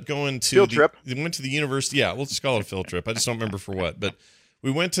ended up going to Field trip? We went to the university. Yeah, we'll just call it a field trip. I just don't remember for what. But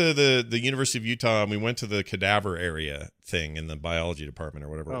we went to the University of Utah, and we went to the cadaver area thing in the biology department or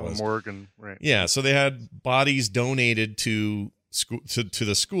whatever it Oh, was. Morgan, right? Yeah, so they had bodies donated to school to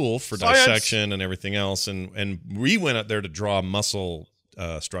the school for Science. dissection and everything else, and we went up there to draw muscle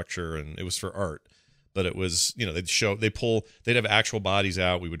structure, and it was for art. But it was, they'd have actual bodies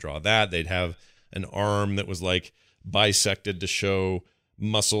out. We would draw that. They'd have an arm that was like bisected to show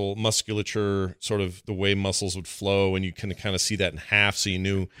musculature, sort of the way muscles would flow, and you can kind of see that in half, so you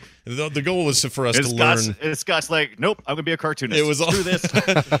knew. The goal was for us to learn. Scott's like, nope, I'm gonna be a cartoonist. It was all, Screw this.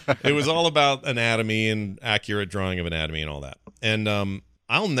 it was all about anatomy and accurate drawing of anatomy and all that. And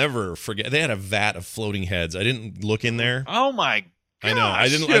I'll never forget. They had a vat of floating heads. I didn't look in there. Oh my! I know. I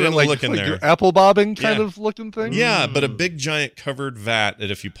didn't. Yeah, I didn't like, look in like there. your apple bobbing kind Yeah. of looking thing. Yeah, but a big giant covered vat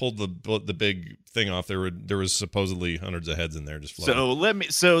that if you pulled the big thing off, there was supposedly hundreds of heads in there just floating.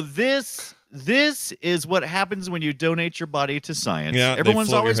 So this is what happens when you donate your body to science. Yeah, they Everyone's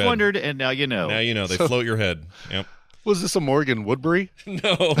float your always head. wondered, and now you know. Now you know they So- float your head. Yep. Was this a Morgan Woodbury?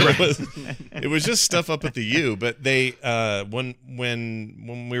 No, it was just stuff up at the U. But they when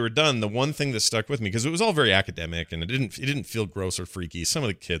we were done, the one thing that stuck with me, because it was all very academic and it didn't feel gross or freaky. Some of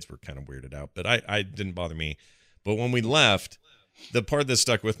the kids were kind of weirded out, but I didn't bother me. But when we left, the part that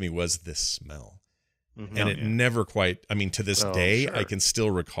stuck with me was this smell. Mhm. And it never quite, I mean, to this Oh, day, sure. I can still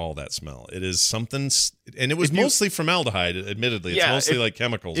recall that smell. It is something, and it was If you- mostly formaldehyde, admittedly. It's Yeah, mostly if- like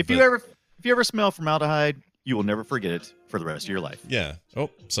chemicals. If but- you ever smell formaldehyde, you will never forget it for the rest of your life. Yeah. Oh,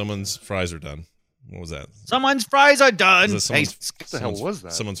 someone's fries are done. What was that? Someone's fries are done. Is that Hey, someone's, What the hell was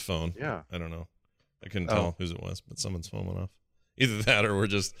that? Someone's phone. Yeah. I don't know. I couldn't Oh. tell whose it was, but someone's phone went off. Either that or we're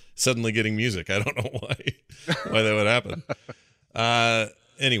just suddenly getting music. I don't know why that would happen.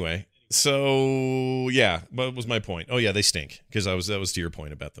 Anyway, so yeah, what was my point? Oh yeah, they stink, because that was to your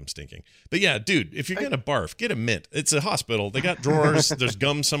point about them stinking. But yeah, dude, if you're gonna barf, get a mint. It's a hospital. They got drawers. There's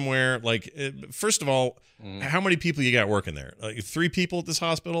gum somewhere. Like, first of all, how many people you got working there? Like 3 people at this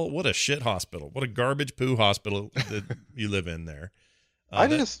hospital? What a shit hospital. What a garbage poo hospital that you live in there. I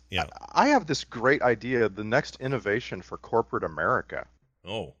have this great idea, the next innovation for corporate America.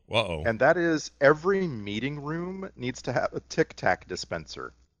 Oh, uh-oh. And that is every meeting room needs to have a Tic Tac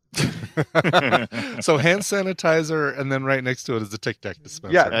dispenser. So hand sanitizer, and then right next to it is the Tic Tac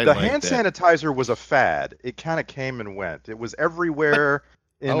dispenser. Yeah, I the like hand that. sanitizer was a fad. It kind of came and went. It was everywhere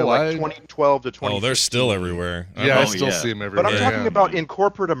in Oh, like I- 2012 to 2015. Oh, they're still everywhere. Yeah, I Oh, still yeah. see them But everywhere. I'm talking yeah. about in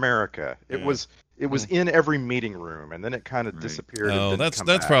corporate America. It Yeah. was in every meeting room, and then it kind of Right. disappeared. and Oh, didn't that's come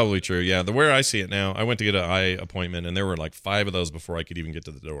that's back. probably true. Yeah, the where I see it now, I went to get an eye appointment, and there were like 5 of those before I could even get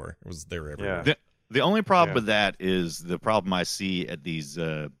to the door. They were everywhere. Yeah. The only problem Yeah. with that is the problem I see at these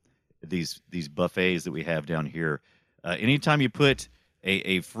buffets that we have down here. Anytime you put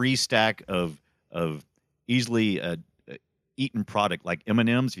a free stack of easily eaten product like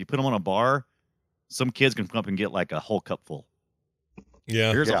M&Ms, if you put them on a bar, some kids can come up and get like a whole cup full.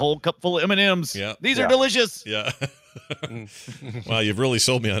 Yeah, Here's a Yeah. whole cup full of M&Ms. Yeah. These are Yeah. delicious. yeah. Wow, you've really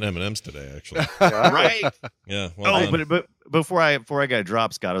sold me on M&Ms today, actually. Yeah. Right. Yeah. Well Oh, done. but before I got to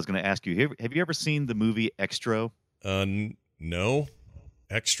drop, Scott, I was going to ask you: have you ever seen the movie Extra? No,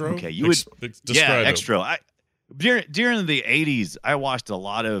 extra. Okay, you would- describe it. Extra. During the '80s, I watched a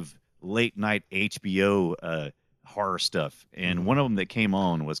lot of late night HBO horror stuff, and one of them that came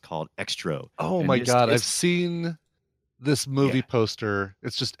on was called Extra. Oh And my it's- god, I've it's- seen this movie Yeah. poster.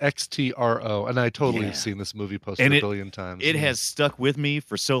 It's just XTRO, and I totally Yeah. have seen this movie poster And a it- billion times. It has stuck with me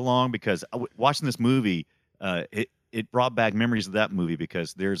for so long because watching this movie, it brought back memories of that movie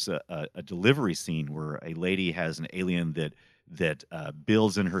because there's a delivery scene where a lady has an alien that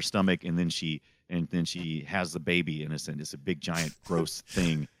builds in her stomach and then she has the baby, and it's a big giant gross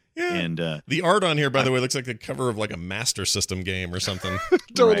thing, Yeah. And The art on here, by the way, looks like the cover of like a Master System game or something.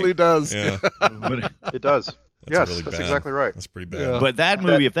 Totally Right. does. Yeah, but, It does. That's Yes, really that's bad. exactly right. that's pretty bad. Yeah. but that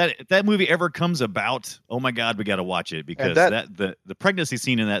movie, if that movie ever comes about, oh my God, we got to watch it because the pregnancy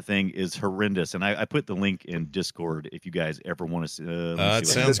scene in that thing is horrendous. And I put the link in Discord if you guys ever want to see. It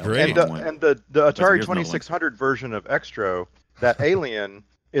sounds great. And the Atari here's another one. 2600 version of Extro, that alien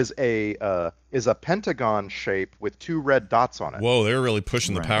is a pentagon shape with 2 red dots on it. Whoa, they're really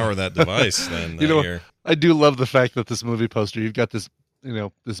pushing the Right. power of that device. Then You know, here. I do love the fact that this movie poster, you've got this,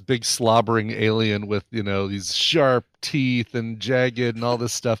 this big slobbering alien with, these sharp teeth and jagged and all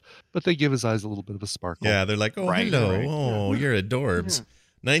this stuff, but they give his eyes a little bit of a sparkle. Yeah, they're like, oh, Right, hello, right. oh, you're adorbs.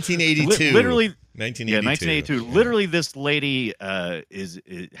 1982, Literally, 1982. yeah, 1982. Literally, this lady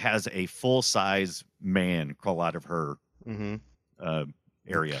has a full size man crawl out of her Mm-hmm.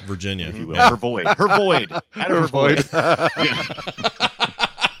 area, Virginia. if you will. Her void. Her void. Out of her void.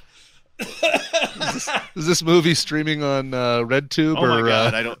 Is this movie streaming on RedTube Oh my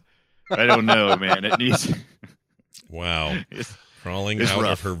God, I don't know, man. It needs. Wow, crawling it's out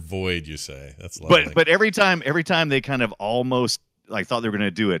rough. of her void. You say that's lovely. But every time they kind of almost like thought they were going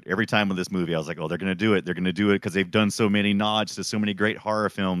to do it. Every time with this movie, I was like, oh, they're going to do it. They're going to do it because they've done so many nods to so many great horror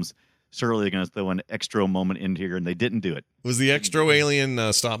films. Surely they're going to throw an extra moment in here, and they didn't do it. Was the extra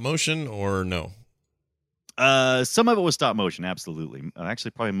alien stop motion or no? Some of it was stop motion, absolutely.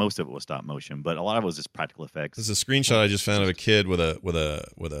 Actually, probably most of it was stop motion, but a lot of it was just practical effects. This is a screenshot I just found of a kid with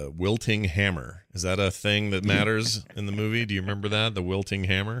a wilting hammer. Is that a thing that matters in the movie? Do you remember that? The wilting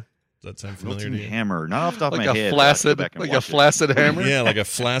hammer? Does that sound familiar Wilting to you? hammer, not off the top of like my a head. flaccid, but I'll have to go back and like a watch it. flaccid hammer. Yeah, like a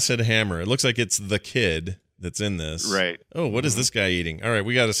flaccid hammer. It looks like it's the kid that's in this. Right. Oh, what is this guy eating? All right,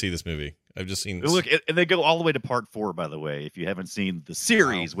 we got to see this movie. I've just seen. Look, and they go all the way to part 4, by the way. If you haven't seen the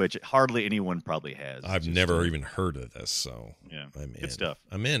series, which hardly anyone probably has. I've Just, never even heard of this, so Yeah, I'm in. good stuff.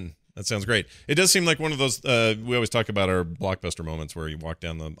 I'm in. That sounds great. It does seem like one of those. We always talk about our blockbuster moments where you walk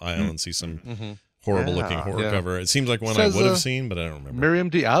down the aisle and see some horrible-looking horror Yeah. cover. It seems like one Says, I would have seen, but I don't remember. Miriam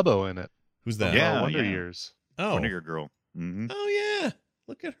Diabo in it. Who's that? Yeah. Wonder Years. Oh. Wonder Year Girl. Mm-hmm. Oh yeah.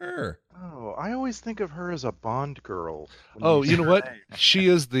 Look at her. Oh, I always think of her as a Bond girl. Oh, you know what?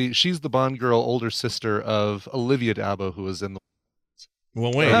 She's the Bond girl, older sister of Olivia Diabo, who was in the.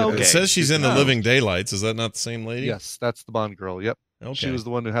 Well, wait. Oh, okay. It says she's in the Oh. Living Daylights. Is that not the same lady? Yes, that's the Bond girl. Yep. Okay. She was the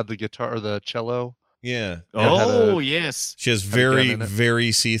one who had the guitar or the cello. Yeah. Oh, yes. She has gun very, in it.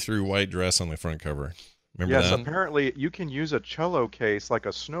 very see-through white dress on the front cover. Remember Yes, that? apparently you can use a cello case like a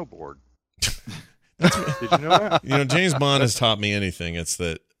snowboard. Did you know that? You know, James Bond has taught me anything. It's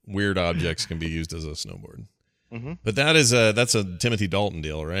that weird objects can be used as a snowboard. Mhm. But that's a Timothy Dalton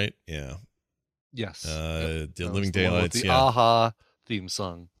deal, right? Yeah. Yes. The That was Living the one with Daylights. The Yeah. Aha theme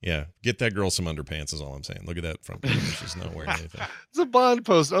song. Yeah. Get that girl some underpants is all I'm saying. Look at that front cover. She's not wearing anything. It's a Bond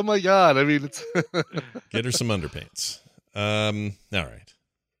post. Oh my God. I mean, it's. Get her some underpants. All right.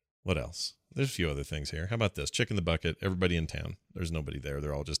 What else? There's a few other things here. How about this? Chick in the bucket. Everybody in town. There's nobody there.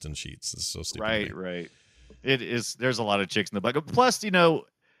 They're all just in sheets. This is so stupid. to me. Right. It is. There's a lot of chicks in the bucket. Plus,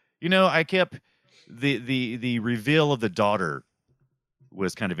 I kept the reveal of the daughter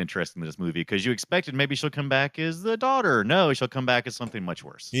was kind of interesting in this movie because you expected maybe she'll come back as the daughter. No, she'll come back as something much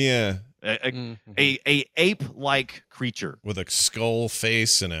worse. Yeah. A ape-like creature. With a skull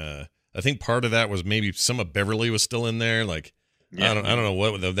face and I think part of that was maybe some of Beverly was still in there. Like, Yeah. I don't know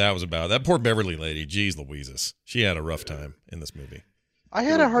what that was about. That poor Beverly lady. Geez Louises. She had a rough time in this movie. I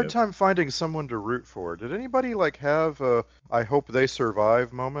had a hard time finding someone to root for. Did anybody have a "I hope they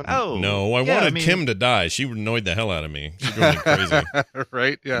survive" moment? Oh No, I yeah, wanted mean, Kim to die. She annoyed the hell out of me. She drove me crazy.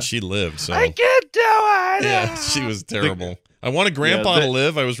 Right? Yeah. And she lived, so I can't do it. yeah, she was terrible. I wanted Grandpa Yeah, to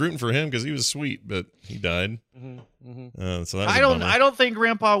live. I was rooting for him because he was sweet, but he died. So that was I a don't. bummer. I don't think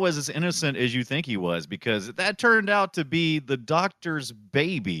Grandpa was as innocent as you think he was because that turned out to be the doctor's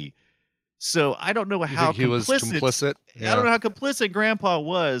baby. So I don't know You how think he was complicit? I don't know how complicit Grandpa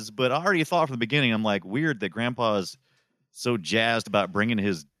was, but I already thought from the beginning. I'm like, weird that Grandpa's so jazzed about bringing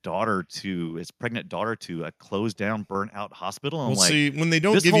his pregnant daughter to a closed down, burnt out hospital. I'm Well, like, see, when they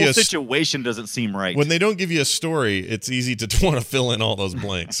don't this give whole you a situation doesn't seem right. when they don't give you a story, it's easy to want to fill in all those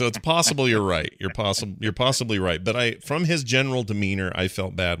blanks. So it's possible you're right. You're possibly right. But from his general demeanor, I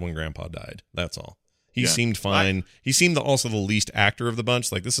felt bad when Grandpa died. That's all. He seemed fine. He seemed also the least actor of the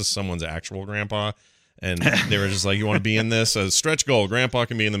bunch. Like, this is someone's actual grandpa. And they were just like, you want to be in this? A stretch goal. Grandpa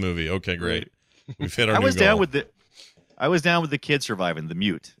can be in the movie. Okay, great. We've hit our new goal. I was down with the kid surviving, the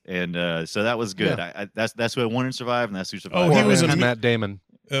mute, and so that was good. Yeah. That's who I wanted to survive, and that's who survived. Oh, he was Man's a Matt Damon.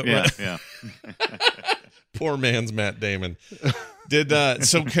 yeah, yeah. Poor man's Matt Damon.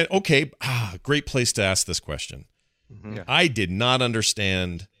 Great place to ask this question. Yeah. I did not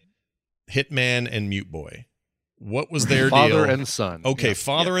understand Hitman and Mute Boy. What was their Father deal? and son. Okay,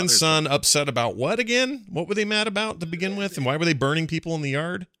 father and father son upset about what again? What were they mad about to begin with, and why were they burning people in the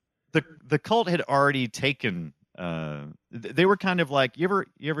yard? The cult had already taken. They were kind of like you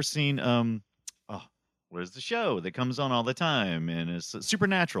ever seen what is the show that comes on all the time and it's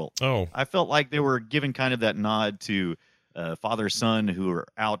Supernatural. Oh, I felt like they were giving kind of that nod to father son who are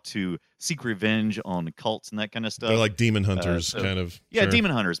out to seek revenge on cults and that kind of stuff. they're like demon hunters, so- kind of. Yeah, Sure.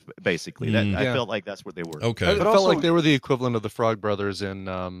 demon hunters basically. That I Yeah. felt like that's what they were. Okay, It But felt also- like they were the equivalent of the Frog Brothers in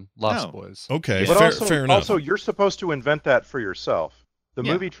Lost No. Boys. okay, But fair enough. also, you're supposed to invent that for yourself. The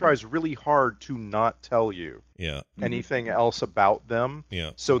Yeah. movie tries really hard to not tell you yeah, anything else about them,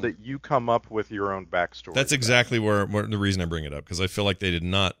 yeah. so that you come up with your own backstory. That's exactly where the reason I bring it up, because I feel like they did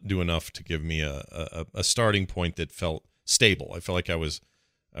not do enough to give me a starting point that felt stable. I felt like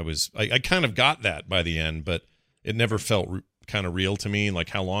I kind of got that by the end, but it never felt kind of real to me. Like,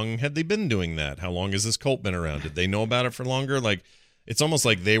 how long had they been doing that? How long has this cult been around? Did they know about it for longer? Like, it's almost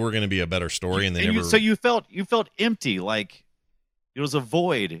like they were going to be a better story, and they never. So you felt empty, like it was a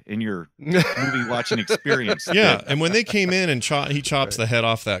void in your movie watching experience. Yeah, and when they came in and he chops the head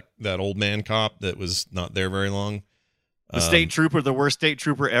off that old man cop that was not there very long. The state trooper, the worst state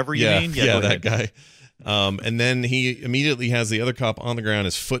trooper ever. You Yeah, mean? yeah, go that ahead. guy. And then he immediately has the other cop on the ground,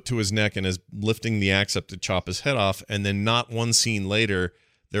 his foot to his neck, and is lifting the axe up to chop his head off. And then not one scene later,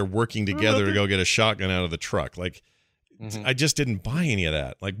 they're working together to go get a shotgun out of the truck. Like, I just didn't buy any of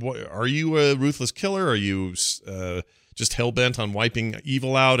that. Like, what, are you a ruthless killer? Are you just hell-bent on wiping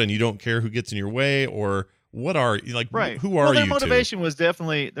evil out and you don't care who gets in your way? Or what are you, like, Right. who are well, their you motivation was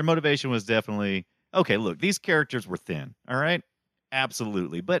definitely okay, look, these characters were thin, all right?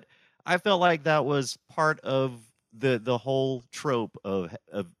 Absolutely. But I felt like that was part of the whole trope of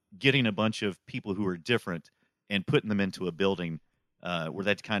getting a bunch of people who are different and putting them into a building where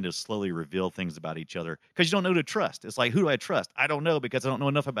that kind of slowly reveal things about each other, because you don't know who to trust. It's like, who do I trust? I don't know, because I don't know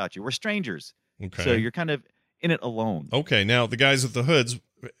enough about you. We're strangers. to? Okay. So you're kind of in it alone. Okay, now the guys with the hoods,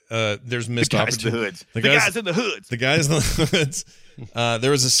 there's missed The guys in the opportunity. hoods. The guys in the hoods. The guys in the hoods. There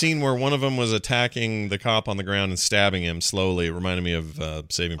was a scene where one of them was attacking the cop on the ground and stabbing him slowly. It reminded me of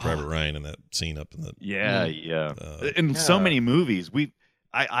Saving Private Ryan in that scene up in the. Yeah. In so many movies,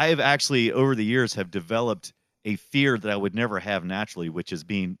 I have actually over the years have developed a fear that I would never have naturally, which is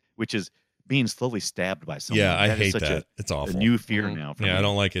being slowly stabbed by someone. Yeah, I That is hate such that. It's a awful. new fear now. For Yeah, me. I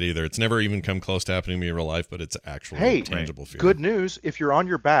don't like it either. It's never even come close to happening to me in real life, but it's actually Hey, tangible fear. Good news, if you're on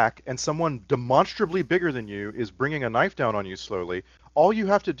your back and someone demonstrably bigger than you is bringing a knife down on you slowly, all you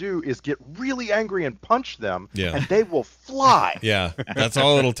have to do is get really angry and punch them, Yeah. and they will fly. Yeah, that's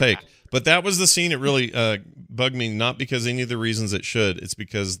all it'll take. But that was the scene that really bugged me, not because any of the reasons it should. It's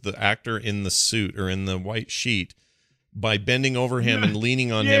because the actor in the suit or in the white sheet, by bending over him and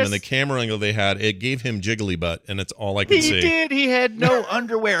leaning on him Yes. and the camera angle they had, it gave him jiggly butt, and it's all I could He see. did. He had no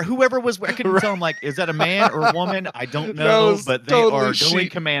underwear. Whoever was, I couldn't tell him, like, is that a man or a woman? I don't No, know, it's but they totally are going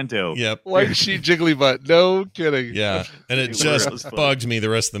sheet. commando. Yep. White sheet jiggly butt. No kidding. Yeah, and it It just was fun. bugged me the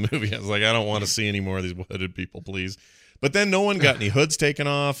rest of the movie. I was like, I don't want to see any more of these hooded people, please. But then no one got any hoods taken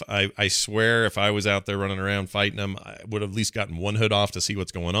off. I swear, if I was out there running around fighting them, I would have at least gotten one hood off to see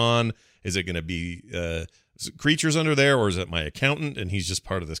what's going on. Is it going to be creatures under there, or is it my accountant and he's just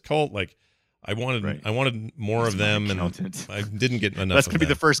part of this cult? Like, I wanted more He's of my them, and accountant. I didn't get enough. That's of going to be them.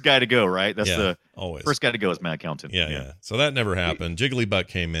 the first guy to go, right? That's Yeah, the always first guy to go is my accountant. Yeah. So that never happened. Jiggly Butt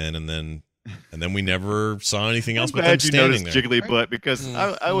came in, and then we never saw anything else I'm but them glad you standing noticed there. Jiggly Butt, because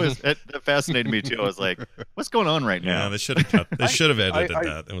I was that fascinated me too. I was like, what's going on right Yeah, now? they should have cut. They should have edited I-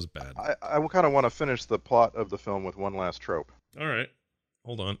 that. That was bad. I kind of want to finish the plot of the film with one last trope. All right,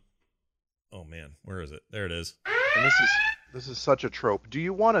 hold on. Oh man, where is it? There it is. And this is such a trope. Do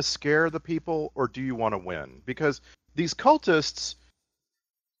you want to scare the people or do you want to win? Because these cultists,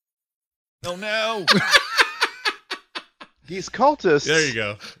 Oh no! these cultists, There you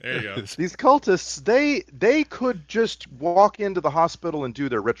go. There you go. these cultists, they could just walk into the hospital and do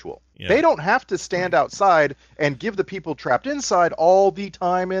their ritual. Yeah. They don't have to stand outside and give the people trapped inside all the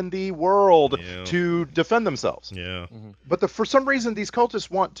time in the world Yeah. to defend themselves. Yeah. But for some reason, these cultists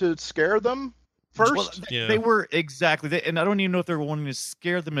want to scare them first. Well, Yeah. they were exactly, and I don't even know if they were wanting to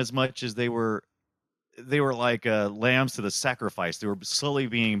scare them as much as they were like lambs to the sacrifice. They were slowly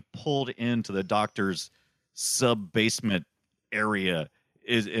being pulled into the doctor's sub basement area.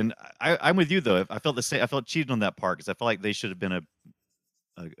 And I'm with you though. I felt the same. I felt cheated on that part because I felt like they should have been a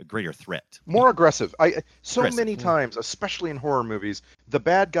greater threat. More aggressive. So Aggressive. many times, especially in horror movies, the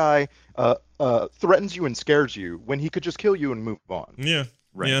bad guy threatens you and scares you when he could just kill you and move on. Yeah.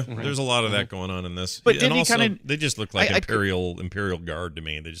 Right. Yeah, Right. there's a lot of that going on in this. But and did he also, kinda- they just looked like I Imperial Guard to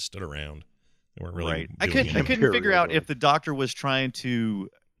me. They just stood around. They weren't really Right. I doing couldn't anything. figure out if the doctor was trying to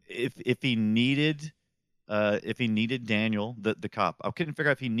if he needed Daniel, the cop. I couldn't figure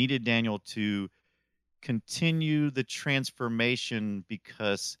out if he needed Daniel to continue the transformation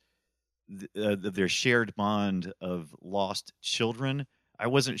because of their shared bond of lost children. I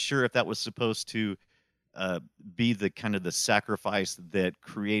wasn't sure if that was supposed to be the kind of the sacrifice that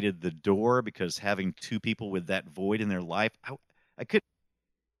created the door, because having two people with that void in their life, I could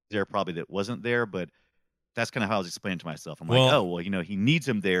there probably that wasn't there, but that's kind of how I was explaining to myself. I'm Well- like, oh, well, he needs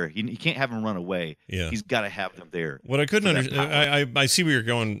him there. He can't have him run away. Yeah. He's got to have them there. What I couldn't for that understand, I see where you're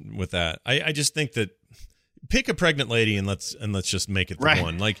going with that. I just think that pick a pregnant lady and let's just make it the Right.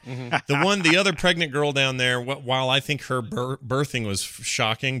 one. Like the other pregnant girl down there. While I think her birthing was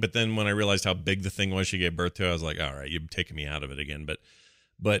shocking, but then when I realized how big the thing was she gave birth to, I was like, all right, you've taken me out of it again. But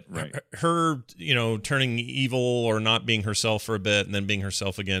Right. her, turning evil or not being herself for a bit and then being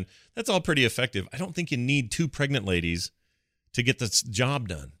herself again, that's all pretty effective. I don't think you need two pregnant ladies to get this job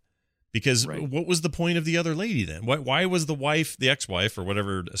done. Because Right. what was the point of the other lady then? Why was the wife, the ex-wife or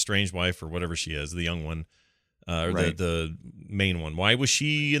whatever, estranged wife or whatever she is, the young one, or Right. the main one, why was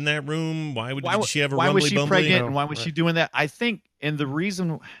she in that room? Did she have a why was rumbly she bumbly? pregnant and why was she doing that? I think, and the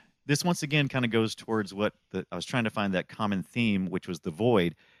reason this once again kind of goes towards what I was trying to find that common theme, which was the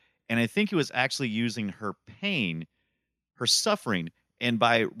void. And I think he was actually using her pain, her suffering, and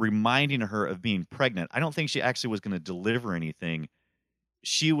by reminding her of being pregnant. I don't think she actually was going to deliver anything.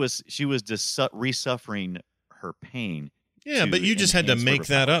 She was just resuffering her pain. Yeah, to but you just had to enhance her make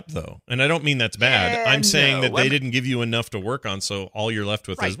that power. up, though. And I don't mean that's bad. Yeah, I'm saying that no, they I'm- didn't give you enough to work on, so all you're left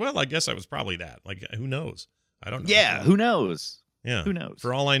with is, Right. well, I guess I was probably that. Like, who knows? I don't know. Yeah, who knows? Yeah. Who knows?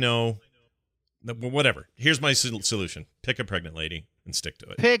 For all I know, whatever. Here's my solution. Pick a pregnant lady and stick to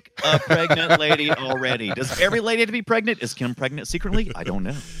it. Pick a pregnant lady already. Does every lady have to be pregnant? Is Kim pregnant secretly? I don't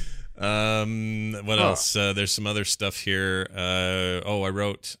know. What else? There's some other stuff here. I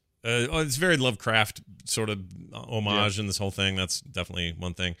wrote. It's very Lovecraft sort of homage in this whole thing. That's definitely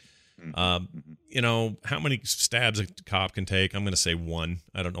one thing. How many stabs a cop can take? I'm going to say one.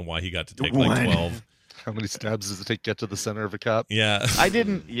 I don't know why he got to take like One. 12. How many stabs does it take to get to the center of a cop? Yeah. I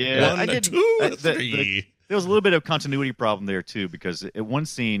didn't. Yeah, One, I didn't. two, three. There was a little bit of continuity problem there too, because at one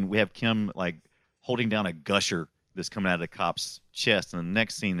scene we have Kim like holding down a gusher that's coming out of the cop's chest, and the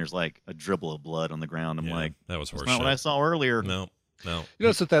next scene there's like a dribble of blood on the ground. I'm Yeah, like, that was that's horseshit. not what I saw earlier. No.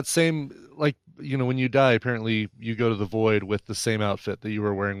 It's at that same, like, when you die, apparently you go to the void with the same outfit that you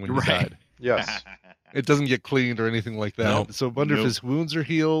were wearing when you Right. died. Yes. It doesn't get cleaned or anything like that. Nope. So I wonder if Nope. his wounds are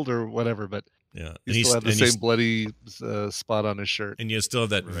healed or whatever, but Yeah. he still had the same bloody spot on his shirt. And you still have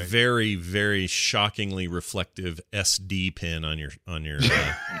that very, very shockingly reflective SD pin on your.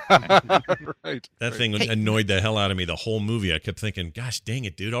 Right. That thing annoyed the hell out of me the whole movie. I kept thinking, "Gosh, dang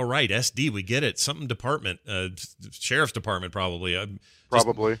it, dude! All right, SD, we get it. Something department, sheriff's department, probably.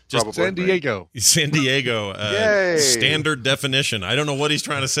 Probably. San Diego. San Diego, Yay. standard definition. I don't know what he's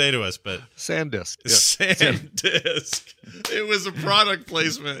trying to say to us, but Sandisk. Yeah. SanDisk. It was a product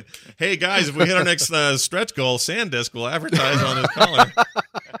placement. Hey guys, if we hit our next stretch goal, SanDisk will advertise on his collar.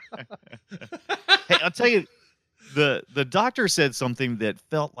 Hey, I'll tell you, the doctor said something that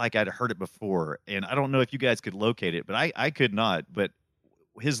felt like I'd heard it before, and I don't know if you guys could locate it, but I could not. But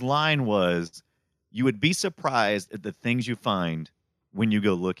his line was, "You would be surprised at the things you find when you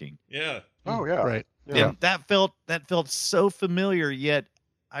go looking." Yeah. Oh yeah. Right. Yeah. And that felt so familiar, yet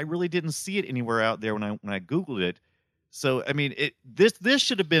I really didn't see it anywhere out there when I Googled it. So I mean, this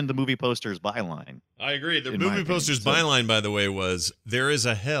should have been the movie poster's byline. I agree. The In my movie opinion, poster's so- byline, by the way, was "There is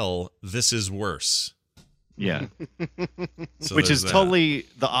a hell. This is worse." Yeah, So which there's is that. totally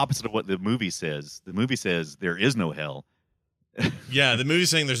the opposite of what the movie says. The movie says there is no hell. Yeah, the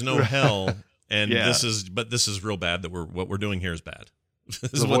movie's saying there's no hell, and Yeah. this is real bad. That what we're doing here is bad.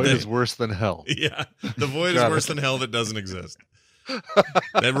 This The void is worse than hell. Yeah, the void is Got worse it. than hell that doesn't exist.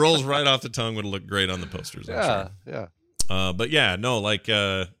 That rolls right off the tongue. Would look great on the posters. I'm Yeah. sure. Yeah. But yeah, no, like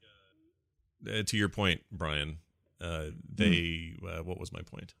to your point, Brian. What was my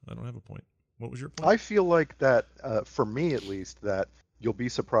point? I don't have a point. What was your point? I feel like that, for me at least, that you'll be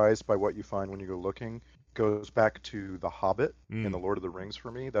surprised by what you find when you go looking goes back to The Hobbit in The Lord of the Rings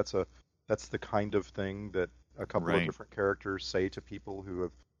for me. That's the kind of thing that a couple of Right. different characters say to people who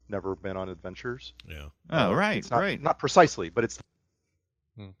have never been on adventures. Yeah, Oh, right, It's not, right. not precisely, but it's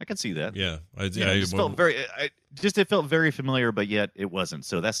I can see that. yeah. It just felt it felt very familiar, but yet it wasn't.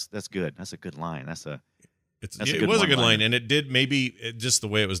 So that's good. That's a good line. It was a good line, and it did just the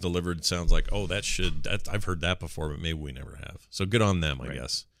way it was delivered sounds like, oh, I've heard that before, but maybe we never have. So good on them, I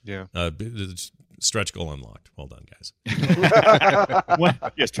guess. Yeah. Stretch goal unlocked. Well done, guys.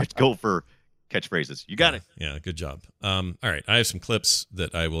 Yeah, stretch goal for catchphrases. You got it. Yeah, good job. All right, I have some clips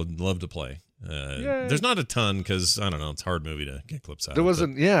that I would love to play. There's not a ton because, I don't know, it's a hard movie to get clips out There of.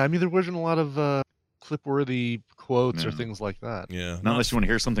 wasn't, I mean, there wasn't a lot of clip-worthy quotes or things like that. Yeah. Not unless you want to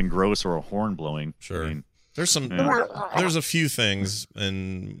hear something gross or a horn blowing. Sure. I mean, There's a few things,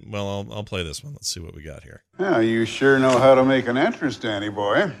 and, well, I'll play this one. Let's see what we got here. Yeah, you sure know how to make an entrance, Danny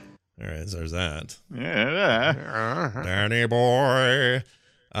boy. All right, so there's that. yeah. Danny boy.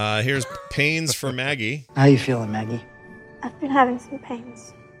 Here's Pains for Maggie. How you feeling, Maggie? I've been having some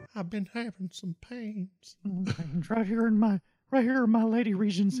pains. I've been having some pains. Right here in my lady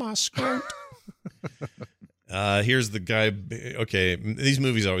regions. My skirt. Here's the guy. Okay, these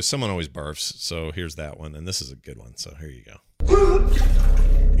movies someone always barfs. So here's that one, and this is a good one. So here you go.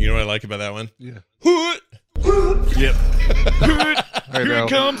 You know what I like about that one? Yeah. Yep. I know. Here it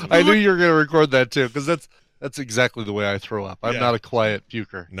comes. I knew you were going to record that too, because that's exactly the way I throw up. I'm not a quiet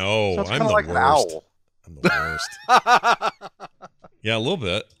puker. No, Sounds I'm kinda the like an worst. owl. I'm the worst. Yeah, a little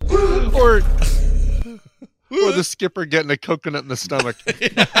bit. Or the skipper getting a coconut in the stomach.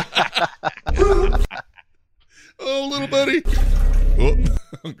 Oh, little buddy. Oh,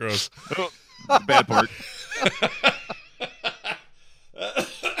 gross. Oh, bad part.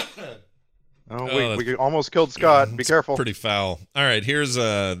 We almost killed Scott. Be careful. Pretty foul. All right, here's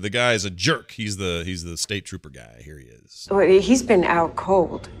the guy's a jerk. He's the state trooper guy. Here he is. Well, he's been out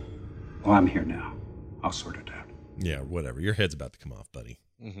cold. Well, I'm here now. I'll sort it out. Yeah, whatever. Your head's about to come off, buddy.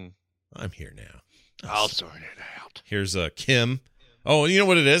 Mm-hmm. I'm here now. I'll sort it out. Here's Kim. Oh, you know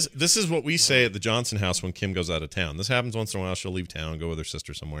what it is? This is what we say at the Johnson house when Kim goes out of town. This happens once in a while. She'll leave town, go with her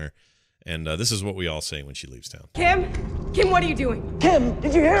sister somewhere. And this is what we all say when she leaves town. Kim, what are you doing? Kim,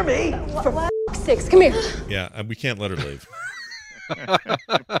 did you hear me? For f***'s sakes, come here. Yeah, we can't let her leave.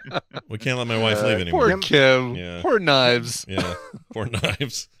 We can't let my wife leave anymore. Poor Kim. Yeah. Poor Knives. Yeah, poor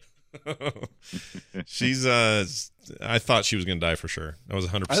Knives. She's I thought she was going to die for sure. I was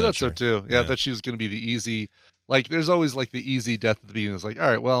 100% I thought sure. so too. Yeah, I thought she was going to be the easy, like there's always like the easy death at the beginning. It's like, all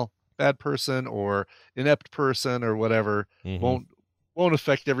right, well, bad person or inept person or whatever won't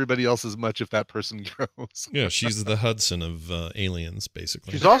affect everybody else as much if that person goes. Yeah, she's the Hudson of Aliens,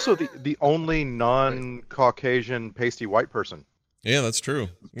 basically. She's also the only non-Caucasian pasty white person. Yeah, that's true.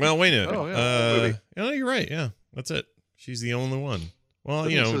 Well, wait a minute. Oh, yeah. Yeah, you're right. Yeah, that's it. She's the only one. Well,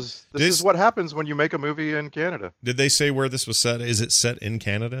 This is what happens when you make a movie in Canada. Did they say where this was set? Is it set in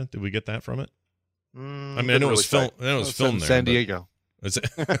Canada? Did we get that from it? I mean, I know it was filmed. I know it was filmed there. San Diego. Is it?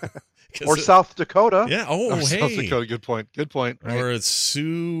 Or South Dakota. Yeah. Oh, hey. South Dakota. Good point. Good point. Right. Or it's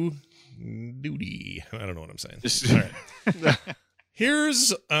Sioux Duty. I don't know what I'm saying. All right.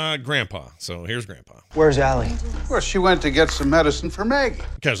 Here's Grandpa. So here's Grandpa. Where's Allie? Well, she went to get some medicine for Maggie.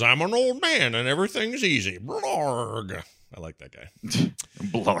 Because I'm an old man and everything's easy. Blarg. I like that guy.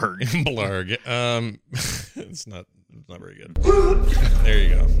 Blarg. Blarg. It's not very good. There you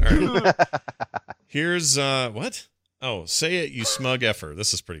go. All right. Here's what? Oh, say it, you smug effer.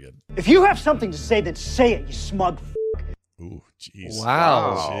 This is pretty good. If you have something to say, then say it, you smug Ooh, jeez.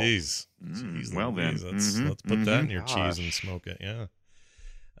 Wow. Jeez. Jeez, well Louise. then. Let's put that in your cheese and smoke it.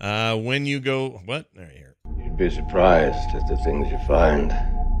 Yeah. When you go, what? Right here. You'd be surprised at the things you find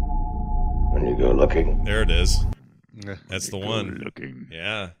when you go looking. There it is. That's the one. Looking.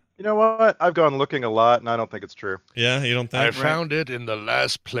 Yeah. You know what? I've gone looking a lot, and I don't think it's true. Yeah, you don't think? I found it in the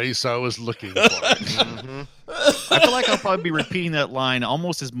last place I was looking for. I feel like I'll probably be repeating that line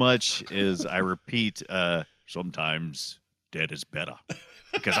almost as much as I repeat sometimes dead is better.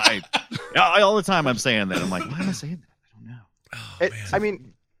 Because I all the time I'm saying that. I'm like, why am I saying that? I don't know. I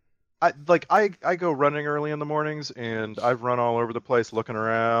mean, I go running early in the mornings, and I've run all over the place looking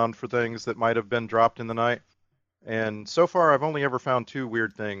around for things that might have been dropped in the night. And so far, I've only ever found 2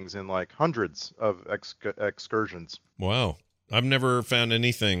 weird things in like hundreds of excursions. Wow. I've never found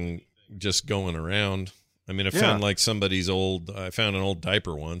anything just going around. I mean, I found like I found an old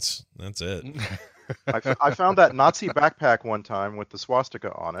diaper once. That's it. I found that Nazi backpack one time with the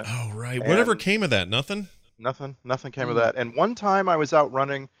swastika on it. Oh, right. Whatever came of that? Nothing? Nothing came of that. And one time I was out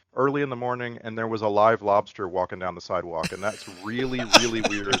running early in the morning, and there was a live lobster walking down the sidewalk, and that's really, really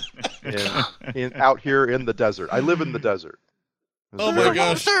weird out here in the desert. I live in the desert. Oh my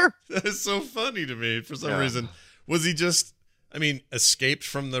gosh. That is so funny to me for some reason. Was he just, escaped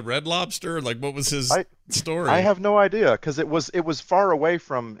from the Red Lobster? Like, what was his story? I have no idea, because it was far away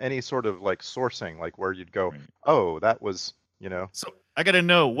from any sort of like sourcing, like where you'd go, oh, that was, So I got to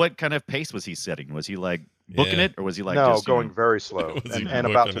know, what kind of pace was he setting? Was he like booking Yeah. it, or was he like no, just going very slow Was he and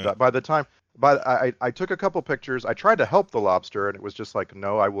about to booking die. it? By the time, I took a couple pictures. I tried to help the lobster, and it was just like,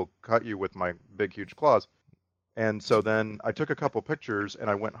 no, I will cut you with my big, huge claws. And so then I took a couple pictures, and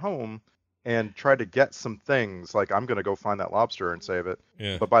I went home and tried to get some things. Like, I'm going to go find that lobster and save it.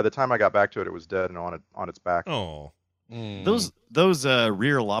 Yeah. But by the time I got back to it, it was dead and on its back. Oh. Those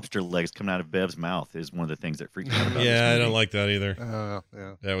rear lobster legs coming out of Bev's mouth is one of the things that freaked me out about Yeah, this I movie. don't like that either.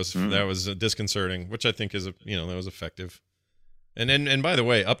 Yeah. That was disconcerting, which I think is that was effective. And by the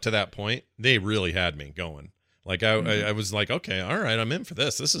way, up to that point, they really had me going. Like I was like, okay, all right, I'm in for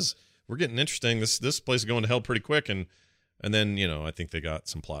this. We're getting interesting. This place is going to hell pretty quick, and then I think they got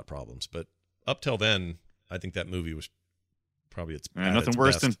some plot problems. But up till then, I think that movie was probably nothing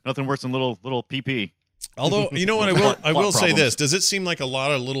worse than little PP. Although I will say problems. this: does it seem like a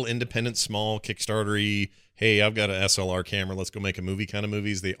lot of little independent, small Kickstarter-y, hey, I've got an SLR camera, let's go make a movie kind of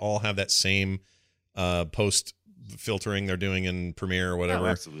movies? They all have that same post filtering they're doing in Premiere or whatever. Oh,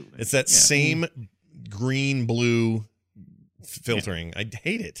 absolutely. It's that same green blue filtering. I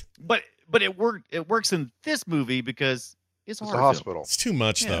hate it. But it works in this movie because it's a It's a horror hospital. film. It's too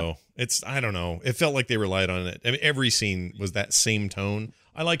much though. I don't know. It felt like they relied on it. I mean, every scene was that same tone.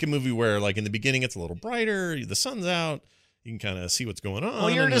 I like a movie where, like, in the beginning, it's a little brighter. The sun's out. You can kind of see what's going on. Well,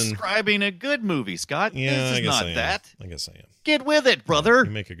 you're and then- describing a good movie, Scott. Yeah, this I is guess not I am. that. I guess I am. Get with it, brother.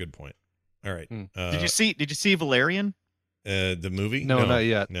 You make a good point. All right. Did you see Valerian? The movie? No, not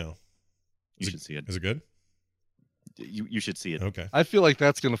yet. No. You should see it. Is it good? You should see it. Okay. I feel like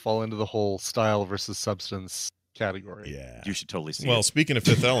that's going to fall into the whole style versus substance category. Yeah. You should totally see Well, it. speaking of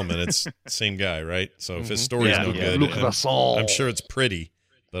Fifth Element, it's the same guy, right? So if his story's Yeah, no yeah. good, Luc Besson. I'm sure it's pretty,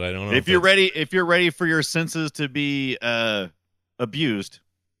 but I don't know If you're ready for your senses to be abused,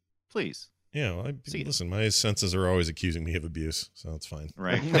 please. Yeah, well, listen, my senses are always accusing me of abuse, so it's fine.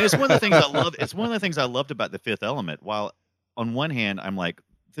 Right. And it's one of the things I love. It's one of the things I loved about The Fifth Element. While on one hand, I'm like,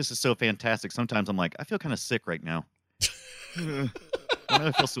 this is so fantastic. Sometimes I'm like, I feel kind of sick right now.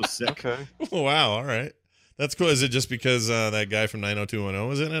 I feel so sick. Okay. Wow, all right. That's cool. Is it just because that guy from 90210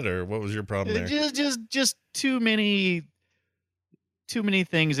 was in it, or what was your problem there? Just too many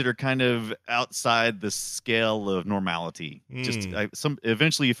things that are kind of outside the scale of normality.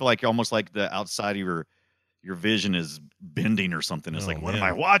 Eventually you feel like you're almost like the outside of your vision is bending or something. It's Oh, like, what man. am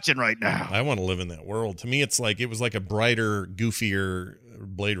I watching right now? I want to live in that world. To me, it was like a brighter, goofier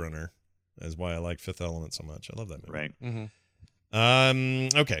Blade Runner. That's why I like Fifth Element so much. I love that movie. Right.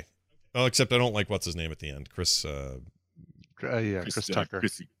 Mm-hmm. Okay. Well, except I don't like what's his name at the end. Chris. Chris Tucker.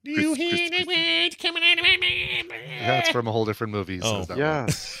 You hear the words coming out of my mouth? That's from a whole different movie. He says that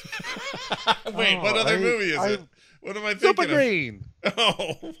Yes. one. Wait, what other movie is it? What am I thinking Super Green. of?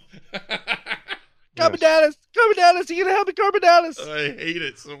 Oh. Carbonatus. Carbonatus. You gonna help me, Carbonatus? I hate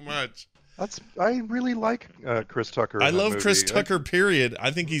it so much. I really like Chris Tucker. I in that love Chris movie. Tucker, period.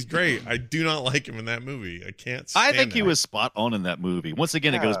 I think he's great. I do not like him in that movie. I can't stand I think he that. was spot on in that movie. Once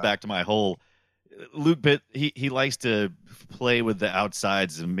again, it goes Yeah. back to my whole Luke bit. He likes to play with the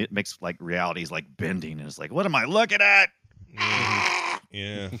outsides and makes like realities like bending. And it's like, what am I looking at?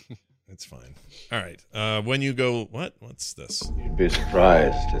 Yeah, it's fine. All right. When you go, what's this? You'd be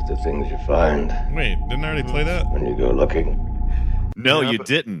surprised at the things you find Wait, didn't I already play that? when you go looking. No, Yeah, you but-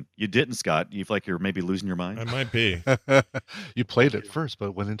 didn't. You didn't, Scott. You feel like you're maybe losing your mind. I might be. You played it first,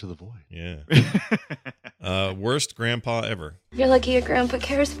 but went into the void. Yeah. Worst grandpa ever. You're lucky your grandpa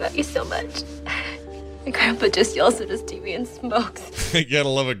cares about you so much. My grandpa just yells at his TV and smokes. You gotta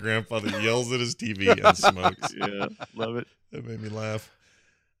love a grandpa that yells at his TV and smokes. Yeah, love it. That made me laugh.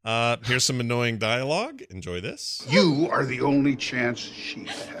 Here's some annoying dialogue. Enjoy this. You are the only chance she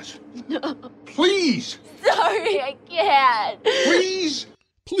has. No. Please! Sorry, I can't. Please!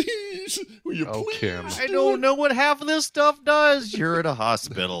 Please, will you Oh, please? Kim. I don't know what half of this stuff does. You're at a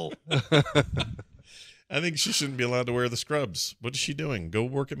hospital. I think she shouldn't be allowed to wear the scrubs. What is she doing? Go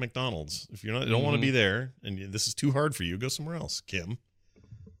work at McDonald's. If you don't want to be there and this is too hard for you, go somewhere else, Kim.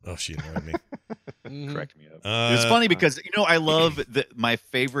 Oh, she annoyed me. Cracked me up. It's funny because I love my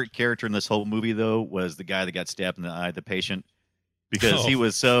favorite character in this whole movie though was the guy that got stabbed in the eye, the patient, because he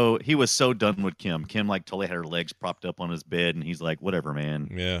was so done with Kim. Kim like totally had her legs propped up on his bed, and he's like, "Whatever, man.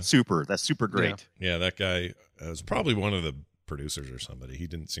 Yeah. Super. That's super great." Yeah, that guy was probably one of the producers or somebody. He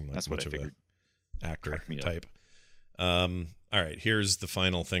didn't seem like That's what much I of a figured. actor Cracked me up. type. All right, here's the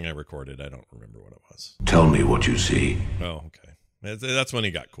final thing I recorded. I don't remember what it was. Tell me what you see. Oh, okay. That's when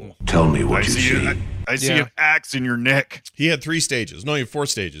he got cool. Tell me what you see. I see an axe in your neck. He had 3 stages. No, he had 4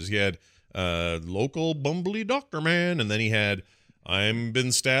 stages. He had local bumbly doctor man, and then he had I'm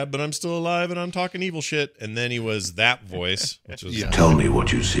been stabbed, but I'm still alive, and I'm talking evil shit. And then he was that voice, which was Tell me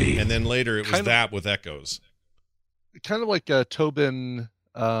what you see. And then later it was that with echoes. Kind of like Tobin,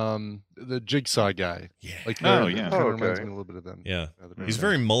 the Jigsaw guy. Yeah. Like, Oh, yeah. Kind of Okay. reminds me a little bit of them. Yeah, Other he's than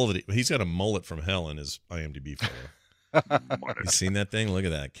very mullet. He's got a mullet from hell in his IMDb photo. You seen that thing? Look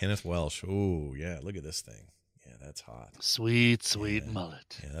at that, Kenneth Welsh. Oh yeah, look at this thing. Yeah, that's hot. Sweet, sweet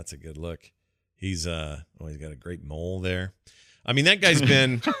mullet. Yeah, that's a good look. He's he's got a great mole there. I mean, that guy's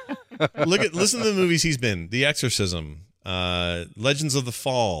been listen to the movies he's been. The Exorcism, Legends of the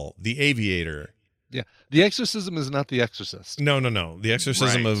Fall, The Aviator. Yeah. The Exorcism is not The Exorcist. No. The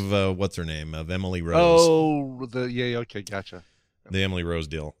Exorcism Right. of what's her name? Of Emily Rose. Oh, okay, gotcha. The Emily Rose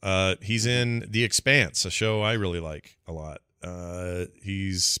deal. He's in The Expanse, a show I really like a lot.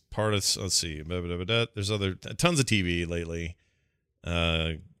 He's part of, let's see, there's tons of TV lately.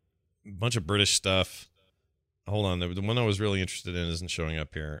 Bunch of British stuff. Hold on, the one I was really interested in isn't showing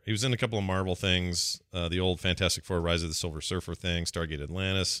up here. He was in a couple of Marvel things, the old Fantastic Four, Rise of the Silver Surfer thing, Stargate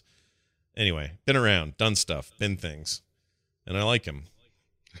Atlantis. Anyway, been around, done stuff, been things, and I like him.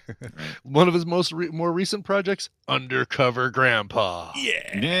 One of his more recent projects, Undercover Grandpa.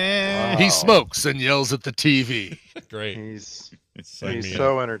 Yeah. He smokes and yells at the TV. Great. He's Sign me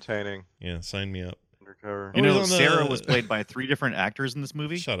so up. entertaining. Yeah, sign me up. Undercover. You Oh, know, he's on the- Sarah was played by 3 different actors in this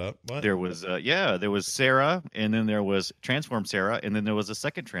movie. Shut up. What? There was, there was Sarah, and then there was Transform Sarah, and then there was a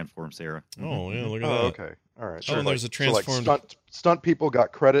second Transform Sarah. Oh, yeah, look at Oh, that. okay. All right. Oh, and there's a transformed- stunt people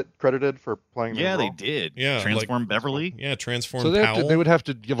got credited for playing. Yeah, the they role? did. Yeah, Transform Beverly. Yeah, Transform so Powell. they would have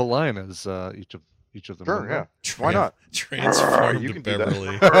to give a line as each of them. Sure, wouldn't yeah. Why not? Transformed You can do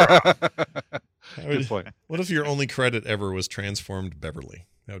Beverly. they? Good point. What if your only credit ever was Transformed Beverly?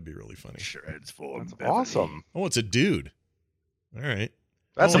 That would be really funny. Transform. That's awesome. Oh, it's a dude. All right.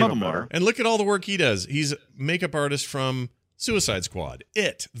 That's Some of even them better. are. And look at all the work he does. He's a makeup artist from Suicide Squad,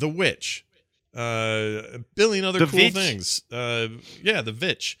 It, The Witch, a billion other The cool Vitch. things. Yeah, The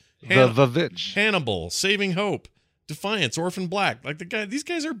Vitch. The Vitch. Hannibal, Saving Hope, Defiance, Orphan Black. Like these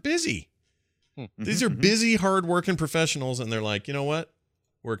guys are busy. These are busy, hard-working professionals, and they're like, you know what?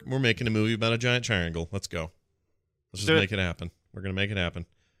 We're making a movie about a giant triangle. Let's go. Let's just Do it. make it happen. We're gonna make it happen.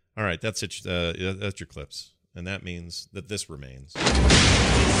 All right, that's it. That's your clips, and that means that this remains.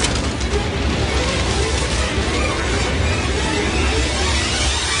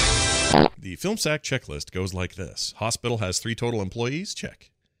 The Film Sack checklist goes like this: hospital has 3 total employees.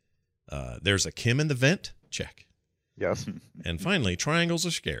 Check. There's a Kim in the vent. Check. Yes. And finally, triangles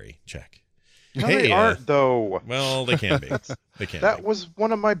are scary. Check. No, they aren't though. Well, they can be. They can. That was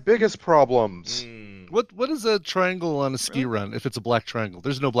one of my biggest problems. What is a triangle on a ski run if it's a black triangle?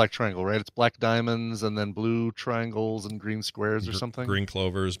 There's no black triangle, right? It's black diamonds and then blue triangles and green squares or something. Green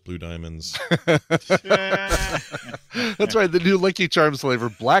clovers, blue diamonds. That's right. The new Lucky Charms flavor,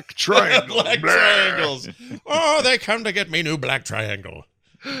 black triangle. Black triangles. Oh, they come to get me new black triangle.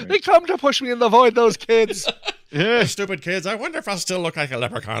 They come to push me in the void, those kids. Yeah, stupid kids. I wonder if I'll still look like a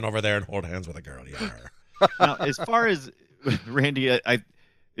leprechaun over there and hold hands with a girl. Yeah. Now, as far as Randy,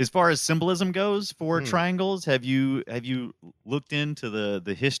 as far as symbolism goes for triangles, have you looked into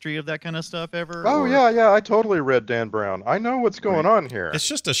the history of that kind of stuff ever? Oh or- yeah. I totally read Dan Brown. I know what's going on here. It's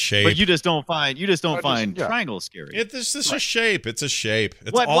just a shape. But you just don't find yeah. triangles scary. It's just a shape. It's a shape.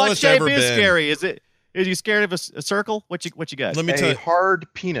 It's what all it's shape ever is been. scary? Is you scared of a circle? What you got? Let me tell A you. hard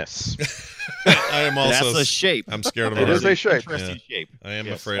penis. I am also. That's a shape. I'm scared of It is a shape. Interesting shape. I am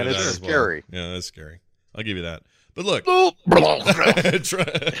Yes. afraid And of it's that as well. scary. Yeah, that's scary. I'll give you that. But look,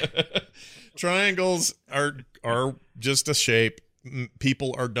 triangles are just a shape.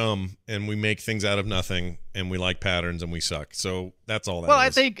 People are dumb, and we make things out of nothing, and we like patterns, and we suck. So that's all that Well,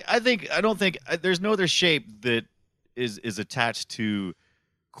 is. I don't think there's no other shape that is attached to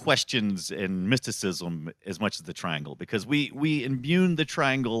questions and mysticism as much as the triangle, because we imbue the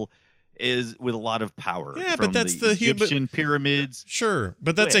triangle is with a lot of power. Yeah, from but that's the Egyptian pyramids. Sure,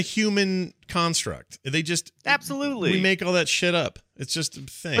 but that's a human construct. They just Absolutely. we make all that shit up. It's just a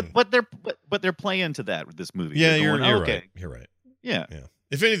thing. But they're playing to that with this movie. Yeah, They're you're going, right. okay. You're right. Yeah. Yeah.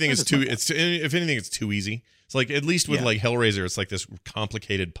 If anything, That's it's just too. If anything, it's too easy. It's like at least with Yeah. like Hellraiser, it's like this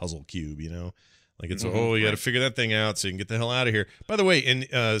complicated puzzle cube. You know, like it's you got to figure that thing out so you can get the hell out of here. By the way, in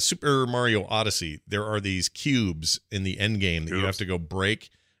Super Mario Odyssey, there are these cubes in the end game that you have to go break,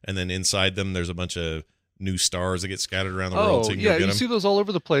 and then inside them there's a bunch of new stars that get scattered around the world. So you can go yeah, get you them. see those all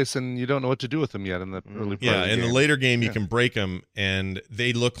over the place, and you don't know what to do with them yet in the early part Yeah, of the in game. the later game, you Yeah. can break them, and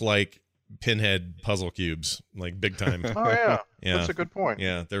they look like pinhead puzzle cubes, like big time. Oh yeah. Yeah. That's a good point.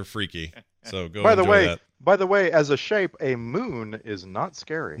 Yeah, they're freaky. So go By the enjoy way, that. as a shape, a moon is not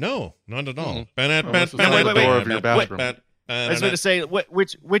scary. No, not at all. Unless it's on the door of your bathroom. I was going to say,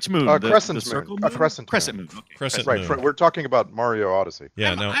 which moon? Crescent the circle moon. moon? Crescent moon. Okay. Crescent Right. moon. We're talking about Mario Odyssey.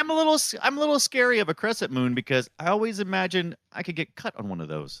 Yeah, I'm a little scary of a crescent moon because I always imagine I could get cut on one of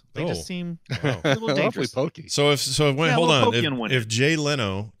those. They just seem a little Awfully dangerous. pokey. So if Yeah, hold a little on, pokey on one if end. Jay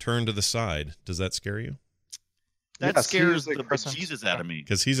Leno turned to the side, does that scare you? That Yes, he scares is a the crescent- bejesus out of me.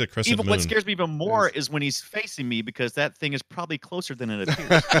 Because he's a crescent Even moon. what scares me even more is when he's facing me because that thing is probably closer than it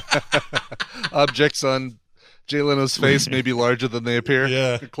appears. Objects on Jay Leno's face may be larger than they appear.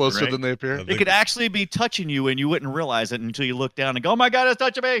 Yeah. Closer Right. than they appear. It could actually be touching you and you wouldn't realize it until you look down and go, "Oh my God, it's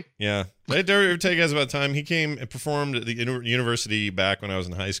touching me!" Yeah. Did I ever tell you guys about time he came and performed at the university back when I was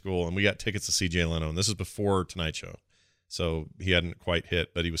in high school, and we got tickets to see Jay Leno, and this is before Tonight Show. So he hadn't quite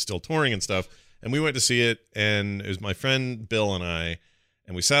hit, but he was still touring and stuff. And we went to see it, and it was my friend Bill and I,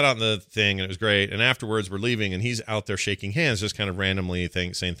 and we sat out in the thing, and it was great. And afterwards, we're leaving, and he's out there shaking hands, just kind of randomly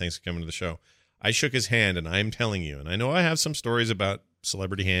saying thanks for coming to the show. I shook his hand, and I'm telling you, and I know I have some stories about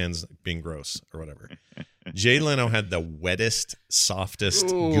celebrity hands being gross or whatever. Jay Leno had the wettest, softest,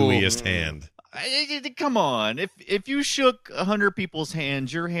 gooeyest hand. Come on, if you shook 100 people's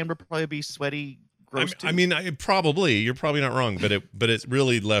hands, your hand would probably be sweaty, gross. I mean, probably you're probably not wrong, but it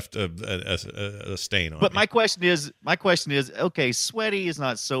really left a stain on. But me. my question is, okay, sweaty is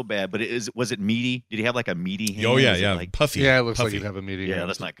not so bad, but was it meaty? Did he have like a meaty hand? Oh yeah, Was it yeah, like, puffy. Yeah, it looks like puffy. you'd have a meaty. yeah, hand.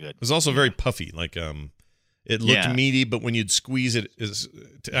 that's not good. It was also very puffy. Like it looked Yeah. meaty, but when you'd squeeze it,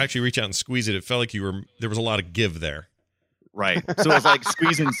 to actually reach out and squeeze it, it felt like there was a lot of give there. Right. So it was like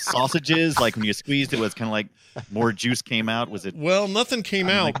squeezing sausages. Like when you squeezed, it was kind of like more juice came out. Was it? Well, nothing came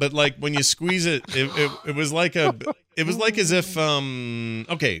out, but like when you squeeze it, it was like as if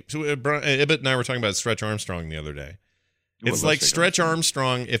okay. So Ibbott and I were talking about Stretch Armstrong the other day. It's like Stretch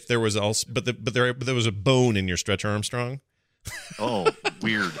Armstrong if there was also, but there was a bone in your Stretch Armstrong. Oh,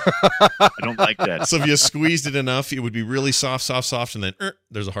 weird. I don't like that. So if you squeezed it enough, it would be really soft, and then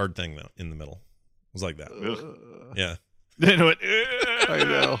there's a hard thing though in the middle. It was like that. Yeah. I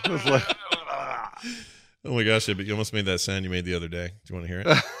know. It was like, Oh my gosh, but you almost made that sound you made the other day. Do you want to hear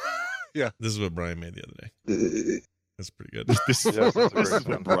it? Yeah. This is what Brian made the other day. That's pretty good. This Yes, that's a great is what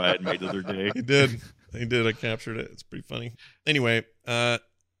sound. Brian made the other day. He did. I captured it. It's pretty funny. Anyway,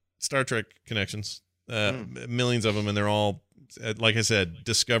 Star Trek connections. Millions of them, and they're all, like I said,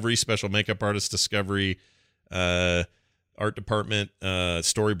 Discovery, special makeup artist, Discovery, art department,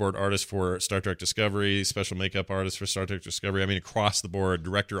 storyboard artist for Star Trek Discovery, special makeup artist for Star Trek Discovery. I mean, across the board,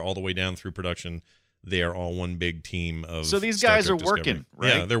 director all the way down through production. They are all one big team of. So these Star guys Trek are Discovery. working,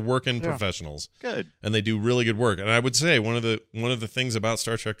 right? Yeah, they're working professionals. Good. And they do really good work. And I would say one of the things about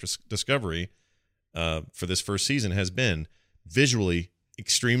Star Trek Discovery for this first season has been visually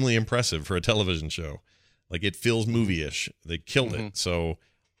extremely impressive for a television show. Like it feels movie-ish. They killed it. So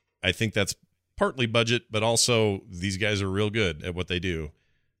I think that's partly budget, but also these guys are real good at what they do.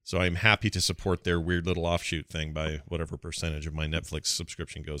 So I'm happy to support their weird little offshoot thing by whatever percentage of my Netflix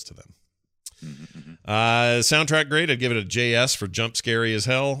subscription goes to them. Soundtrack great. I'd give it a JS for jump scary as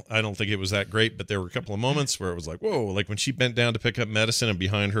hell. I don't think it was that great, but there were a couple of moments where it was like, whoa, like when she bent down to pick up medicine and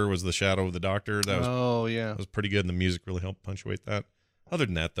behind her was the shadow of the doctor. That was pretty good, and the music really helped punctuate that. Other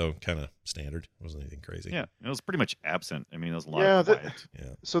than that, though, kind of standard. It wasn't anything crazy. Yeah, it was pretty much absent. I mean, there was a lot Yeah, of quiet.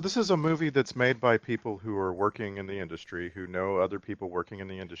 So this is a movie that's made by people who are working in the industry, who know other people working in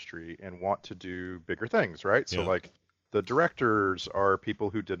the industry, and want to do bigger things, right? So Yeah. like the directors are people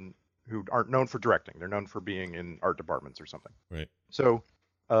who aren't known for directing. They're known for being in art departments or something. Right. So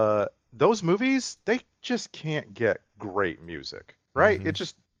those movies, they just can't get great music, right? Mhm. It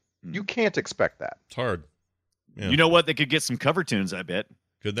just you can't expect that. It's hard. Yeah. You know what? They could get some cover tunes, I bet.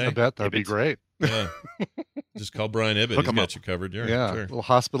 Could they? I bet that'd be Ibbott. great. Yeah. Just call Brian Ibbott. Hook He's 'em got up. you covered. Sure. Yeah, Sure. little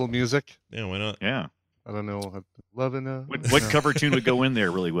hospital music. Yeah, why not? Yeah. I don't know. Loving What cover tune would go in there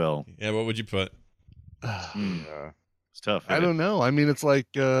really well? Yeah, what would you put? It's tough. I don't know. I mean, it's like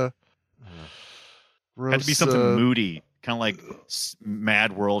Had to be something moody, kind of like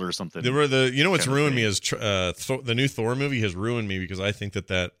Mad World or something. You know what's Kind of ruined me thing. is the new Thor movie has ruined me because I think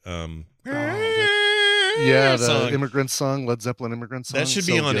that Yeah, the song. immigrant song, Led Zeppelin immigrant song. that should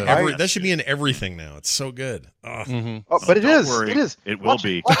so be on good. that should be in everything now. It's so good. Ugh. Oh, but it don't is. worry. It is. It will Watch-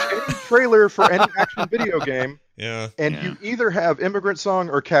 be. Watch any trailer for any action video game, Yeah. and you either have Immigrant Song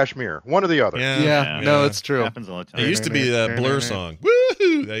or Kashmir, one or the other. Yeah. Yeah, no, it's true. Happens all the time. It used to be that Blur song.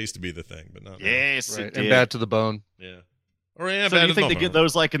 Woohoo! That used to be the thing, but not now. Yes, Right. it And did. Bad to the Bone. Yeah. Or yeah, So bad do you at the think they moment. get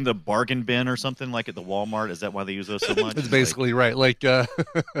those like in the bargain bin or something, like at the Walmart? Is that why they use those so much? It's basically right. Like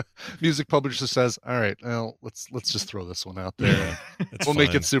music publisher says, "All right, well, let's just throw this one out there. It's We'll make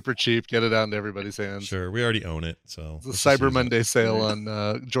fine. it super cheap, get it out into everybody's hands." Sure, we already own it, so The let's just Cyber use it. Monday sale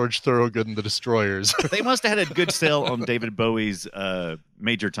on George Thorogood and the Destroyers. They must have had a good sale on David Bowie's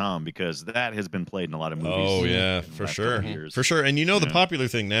Major Tom, because that has been played in a lot of movies. Oh yeah, in the for last sure, couple of years. for sure. And you know, the Yeah. popular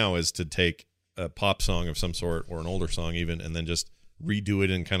thing now is to take a pop song of some sort or an older song even, and then just redo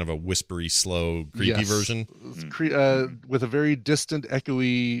it in kind of a whispery, slow, creepy Yes. version. With a very distant,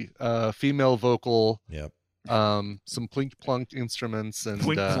 echoey female vocal. Yep. Some plink plunk instruments and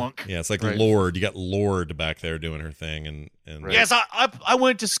Yeah, it's like right. Lorde. You got Lorde back there doing her thing, and Yes, I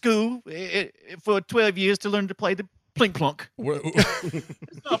went to school for 12 years to learn to play the plink plonk. Plink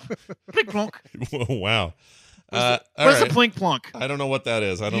plonk. Wow. Where's all the right. plink plonk? I don't know what that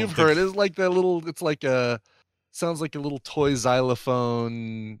is. I don't. You've think- heard it. It's like that little. It's like a. Sounds like a little toy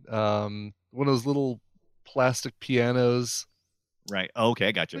xylophone. One of those little plastic pianos. Right. Oh, okay,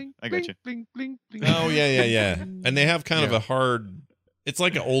 I got you. I got you. Bling, bling, bling. Oh yeah. And they have kind of Yeah. a hard. It's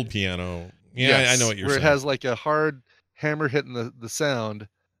like an old piano. Yeah, Yes, I know what you're where saying. it has like a hard hammer hitting the sound,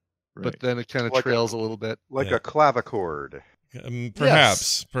 Right. but then it kind of Like a- trails a little bit. Like Yeah. a clavichord.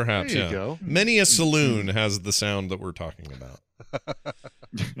 Perhaps. There you Yeah. go. Many a saloon has the sound that we're talking about.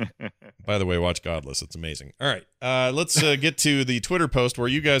 By the way, watch Godless. It's amazing. All right. Let's get to the Twitter post where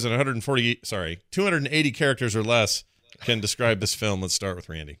you guys in 280 characters or less can describe this film. Let's start with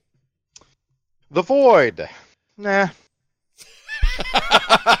Randy. The Void. Nah.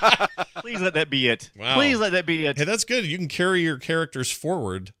 Please let that be it. Wow. Please let that be it. Hey, that's good. You can carry your characters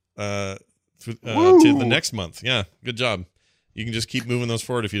forward to Woo. the next month. Yeah, good job. You can just keep moving those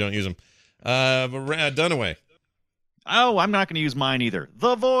forward if you don't use them. Dunaway. Oh, I'm not going to use mine either.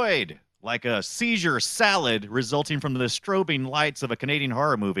 The Void. Like a seizure salad resulting from the strobing lights of a Canadian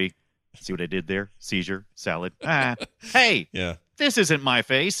horror movie. See what I did there? Seizure, salad. Hey, Yeah. this isn't my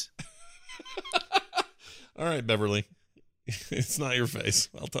face. All right, Beverly. It's not your face.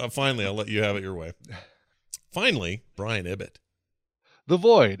 Finally, I'll let you have it your way. Finally, Brian Ibbett. The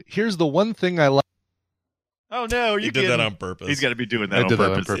Void. Here's the one thing I like. Oh, no. He did that on purpose. He's got to be doing that I on did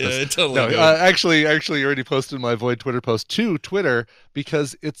purpose. that on purpose. Yeah, it totally No, did. actually, you already posted my Void Twitter post to Twitter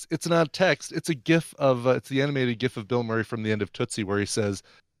because it's not text. It's a GIF of it's the animated GIF of Bill Murray from the end of Tootsie where he says,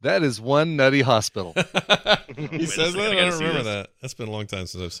 "That is one nutty hospital." He says second, that? I I gotta don't see remember this. that. That's been a long time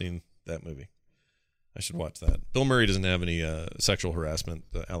since I've seen that movie. I should watch that. Bill Murray doesn't have any sexual harassment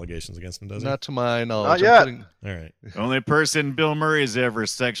allegations against him, does he? Not to my knowledge. Not I'm yet. All right. The only person Bill Murray has ever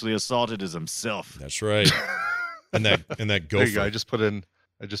sexually assaulted is himself. That's right. And that There gopher. you go. I just put in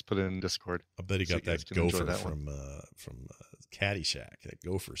Discord. I bet he So got you guys that can enjoy gopher that one. from Caddyshack. That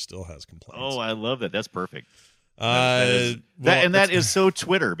gopher still has complaints. Oh, I love that. That's perfect. well, That is so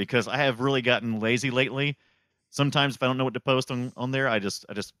Twitter, because I have really gotten lazy lately. Sometimes if I don't know what to post on there, I just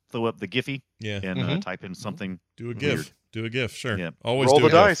throw up the Giphy yeah. and type in something. Do a GIF. weird. Do a GIF, sure. Yeah. Always Roll do a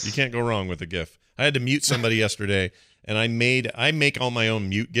the GIF. dice. You can't go wrong with a GIF. I had to mute somebody yesterday, and I make all my own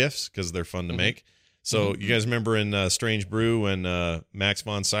mute GIFs because they're fun to make. So you guys remember in Strange Brew when Max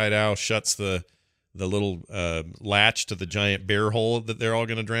von Sydow shuts the little latch to the giant bear hole that they're all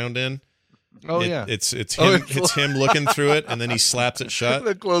going to drown in? Oh yeah. It's him. Oh, it's him looking through it, and then he slaps it shut.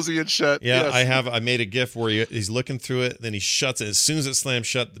 Then closing it shut. Yeah, yes. I made a GIF where he's looking through it, then he shuts it. As soon as it slams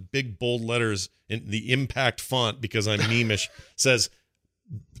shut, the big bold letters in the impact font, because I'm meme-ish, says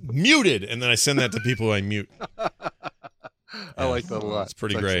muted, and then I send that to people who I mute. I like that a lot. It's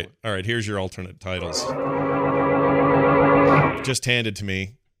pretty It's great. excellent. All right, here's your alternate titles. Just handed to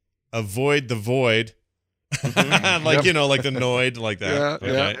me. Avoid the void. Like, Yep. like the Noid, like that. Yeah,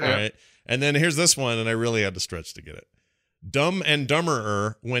 Okay, yeah, all yeah. right. And then here's this one, and I really had to stretch to get it. Dumb and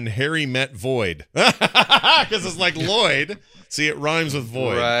Dumberer when Harry met Void. Because it's like Lloyd. See, it rhymes with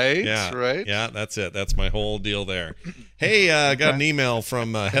Void. Right, Yeah. right. Yeah, that's it. That's my whole deal there. Hey, got an email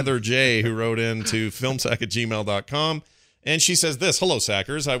from Heather J. who wrote in to filmsack@gmail.com. And she says this: Hello,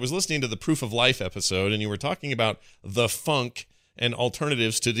 Sackers. I was listening to the Proof of Life episode, and you were talking about the funk and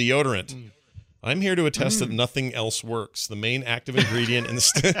alternatives to deodorant. I'm here to attest that nothing else works. The main active ingredient in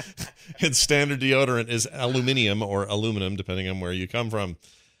standard deodorant is aluminium or aluminum, depending on where you come from.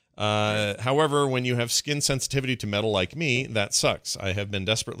 However, when you have skin sensitivity to metal like me, that sucks. I have been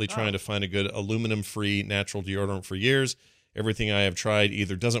desperately trying to find a good aluminum-free natural deodorant for years. Everything I have tried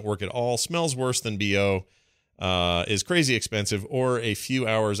either doesn't work at all, smells worse than BO, is crazy expensive, or a few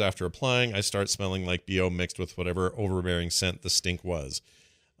hours after applying, I start smelling like BO mixed with whatever overbearing scent the stink was.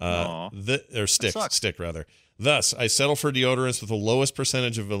 Stick rather. Thus, I settle for deodorants with the lowest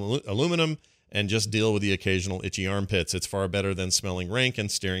percentage of aluminum and just deal with the occasional itchy armpits. It's far better than smelling rank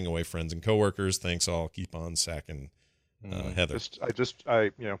and steering away friends and coworkers. Thanks all. Keep on sacking Heather.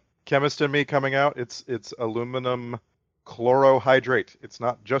 Chemist in me coming out. It's aluminum chlorohydrate. It's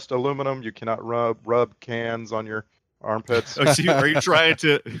not just aluminum. You cannot rub cans on your armpits. Oh, so are you trying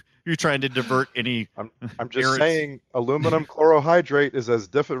to divert any? I'm just saying aluminum chlorohydrate is as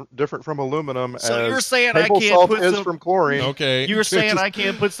different from aluminum so as you're saying table I can't salt put is some, from chlorine. Okay. You're saying I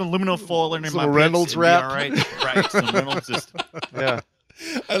can't put some aluminum foil in my Reynolds wrap. all right? Right. Some Reynolds just. Yeah.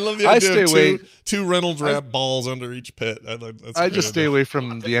 I love the idea of two Reynolds wrap balls under each pit. I just stay away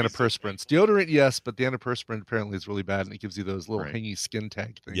from the antiperspirants. Deodorant, yes, but the antiperspirant apparently is really bad, and it gives you those little hangy skin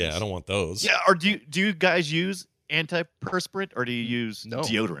tag things. Yeah, I don't want those. Yeah, or do you guys use antiperspirant or do you use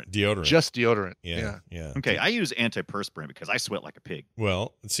deodorant? Deodorant. Just deodorant. Yeah. Okay, I use antiperspirant because I sweat like a pig.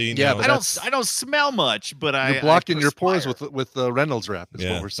 Well, see, yeah, now, but I don't smell much, but you're blocking your pores with the Reynolds wrap. Is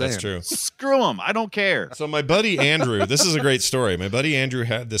what we're saying. That's true. Screw them. I don't care. So my buddy Andrew, this is a great story. My buddy Andrew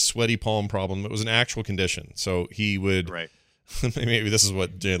had this sweaty palm problem. It was an actual condition. So he would, maybe this is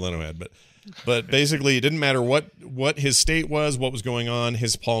what Jay Leno had, but basically it didn't matter what his state was, what was going on.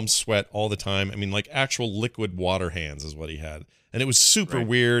 His palms sweat all the time. I mean, like actual liquid water hands is what he had. And it was super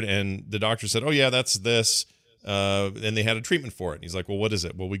weird. And the doctor said, oh yeah, that's this. And they had a treatment for it. And he's like, well, what is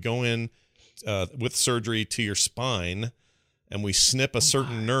it? Well, we go in with surgery to your spine and we snip a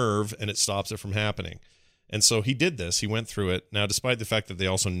certain nerve and it stops it from happening. And so he did this. He went through it. Now, despite the fact that they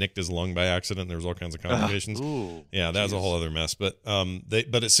also nicked his lung by accident, there was all kinds of complications. That was a whole other mess. But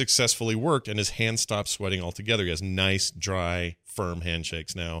it successfully worked, and his hands stopped sweating altogether. He has nice, dry, firm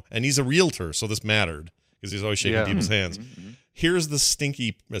handshakes now. And he's a realtor, so this mattered because he's always shaking people's hands. Here's the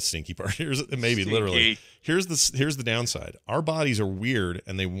stinky part. Here's literally. Here's the downside. Our bodies are weird,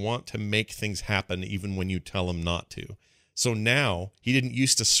 and they want to make things happen even when you tell them not to. So now he didn't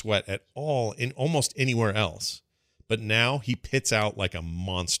used to sweat at all in almost anywhere else, but now he pits out like a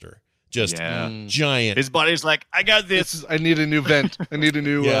monster, just giant. His body's like, I got this. I need a new vent. I need a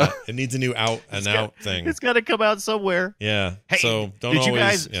new. It needs a new out thing. It's got to come out somewhere. Yeah. Hey, so don't did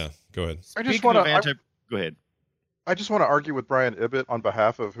always. You guys, go ahead. Go ahead. I just want to argue with Brian Ibbett on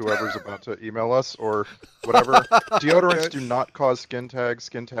behalf of whoever's about to email us or whatever. Deodorants do not cause skin tags.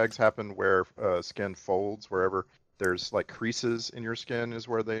 Skin tags happen where skin folds, wherever there's like creases in your skin is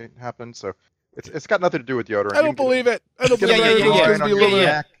where they happen. So it's got nothing to do with deodorant. I don't believe it. I don't believe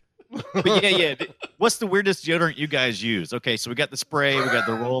it. But What's the weirdest deodorant you guys use? Okay, so we got the spray, we got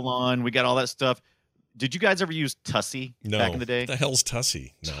the roll-on, we got all that stuff. Did you guys ever use Tussie back in the day? What the hell's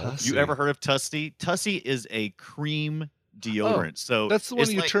Tussie? No. Tussie. You ever heard of Tussie? Tussie is a cream deodorant. So that's the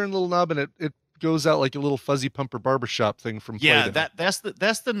one you turn a little knob and it goes out like a little fuzzy pumper barbershop thing from Play-Doh. that's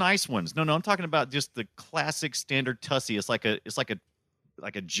the nice ones. No, I'm talking about just the classic standard Tussie. It's like a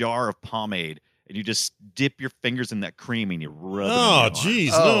jar of pomade, and you just dip your fingers in that cream and you rub it. Oh,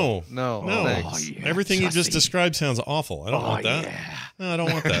 geez, no. Oh, yeah, everything Tussie. You just described sounds awful. I don't want that. Yeah. No, I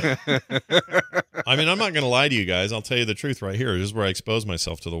don't want that. I mean, I'm not going to lie to you guys. I'll tell you the truth right here. This is where I expose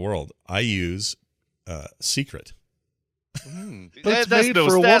myself to the world. I use Secret. But it's made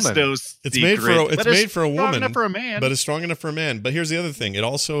for a woman. It's made for a woman. Strong enough for a man. But it's strong enough for a man. But here's the other thing. It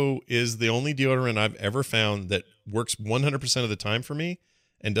also is the only deodorant I've ever found that works 100% of the time for me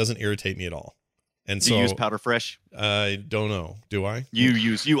and doesn't irritate me at all. And so you use Powder Fresh? I don't know. Do I?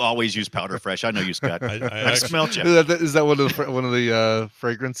 You always use Powder Fresh. I know you, Scott. I smelled you. Is that one of the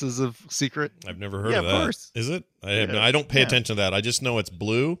fragrances of Secret? I've never heard of that. Of course. Is it? I don't pay attention to that. I just know it's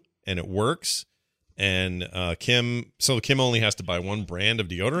blue and it works. And Kim only has to buy one brand of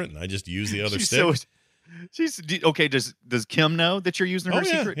deodorant, and I just use the other stick. She's okay. Does Kim know that you're using her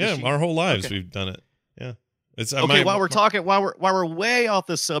Secret? Yeah, our whole lives we've done it. Yeah, it's okay. While we're way off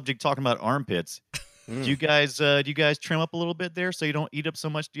the subject, talking about armpits, do you guys trim up a little bit there so you don't eat up so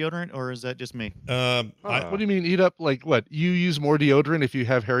much deodorant, or is that just me? What do you mean eat up? Like what? You use more deodorant if you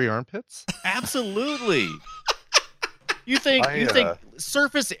have hairy armpits? Absolutely. You think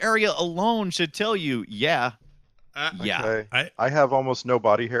surface area alone should tell you, yeah. Okay. I have almost no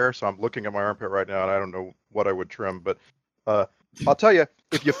body hair, so I'm looking at my armpit right now, and I don't know what I would trim. But I'll tell you,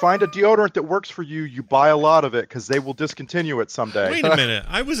 if you find a deodorant that works for you, you buy a lot of it because they will discontinue it someday. Wait a minute.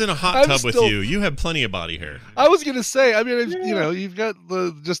 I was in a hot tub with you. You have plenty of body hair. I was going to say, I mean, you've got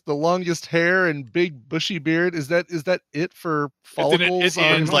the longest hair and big bushy beard. Is that it for follicles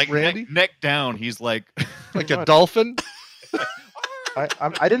on like Randy? Neck down. He's like a dolphin.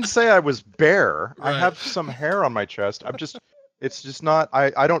 I didn't say I was bare. Right. I have some hair on my chest. I'm just It's just not.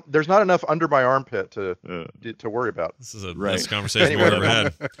 I don't. There's not enough under my armpit to worry about. This is a best conversation we've ever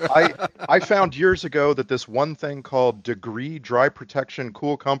had. I found years ago that this one thing called Degree Dry Protection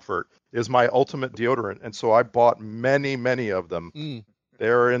Cool Comfort is my ultimate deodorant, and so I bought many of them.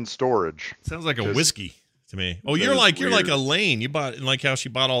 They're in storage. Sounds like a whiskey to me. Oh, you're like Elaine. You bought like how she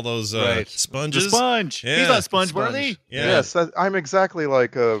bought all those sponges. The sponge. Yeah. He's not sponge worthy. Yeah. Yes, I'm exactly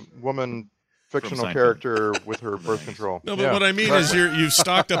like a woman. Fictional character with her birth control. No, but what I mean is you've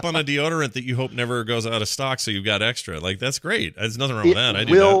stocked up on a deodorant that you hope never goes out of stock, so you've got extra. Like, that's great. There's nothing wrong with that. I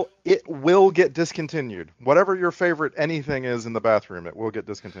do that. It will get discontinued. Whatever your favorite anything is in the bathroom, it will get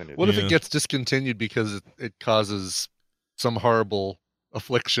discontinued. What if it gets discontinued because it causes some horrible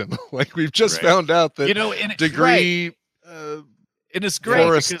affliction? Like we've just found out that Degree and it's great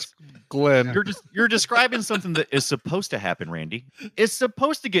Forest Glen. You're describing something that is supposed to happen, Randy. It's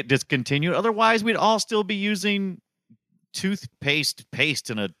supposed to get discontinued. Otherwise, we'd all still be using toothpaste paste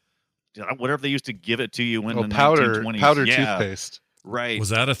in a whatever they used to give it to you in the 1920s. Powder toothpaste. Right. Was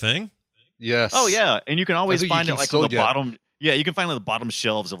that a thing? Yes. Oh yeah, and you can always find it like on the bottom. Yeah, you can find it on the bottom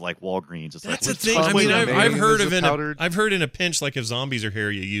shelves of like Walgreens. It's That's like a thing. I mean, I've heard of I've heard in a pinch, like if zombies are here,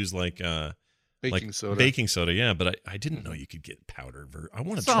 you use like baking soda. Baking soda, yeah, but I didn't know you could get powder. I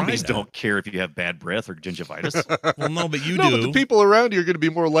want to try that. Zombies don't care if you have bad breath or gingivitis. Well, no, but you no, do. But the people around you are going to be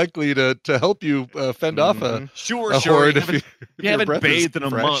more likely to help you fend off a horde if you haven't bathed in a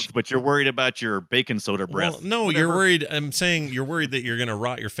month, but you're worried about your baking soda breath. Well, no, you're worried. I'm saying you're worried that you're going to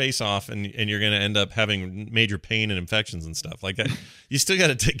rot your face off and you're going to end up having major pain and infections and stuff like that. You still got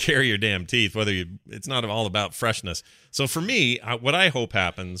to take care of your damn teeth. It's not all about freshness. So for me, what I hope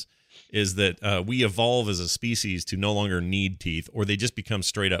happens is that we evolve as a species to no longer need teeth, or they just become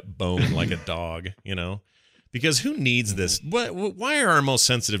straight up bone like a dog, Because who needs this? Why are our most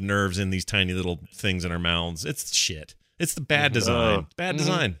sensitive nerves in these tiny little things in our mouths? It's shit. It's the bad design. Bad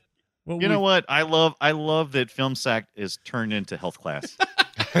design. Well, you know what? I love that Film Sack is turned into health class.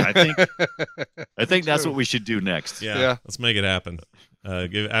 I think that's what we should do next. Yeah. Let's make it happen.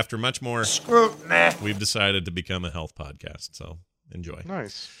 After much more scrutiny, we've decided to become a health podcast. So enjoy.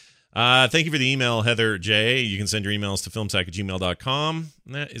 Nice. Thank you for the email, Heather J. You can send your emails to filmsack@gmail.com.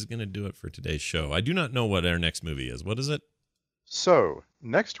 And that is going to do it for today's show. I do not know what our next movie is. What is it? So,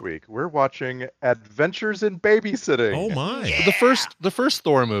 next week, we're watching Adventures in Babysitting. Oh, my. Yeah. The first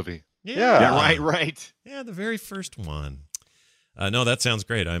Thor movie. Yeah. Right. Yeah, the very first one. No, that sounds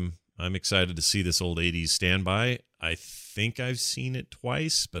great. I'm excited to see this old 80s Standby. I think I've seen it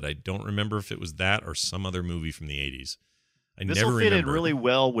twice, but I don't remember if it was that or some other movie from the 80s. This will fit in really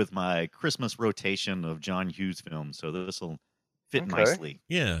well with my Christmas rotation of John Hughes films, so this will fit nicely.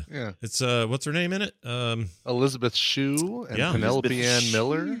 Yeah. It's what's her name in it? Elizabeth Shue and Penelope Ann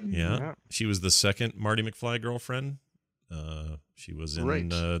Miller. Yeah. She was the second Marty McFly girlfriend. She was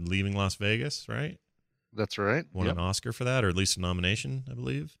in Leaving Las Vegas, right? That's right. Won an Oscar for that, or at least a nomination, I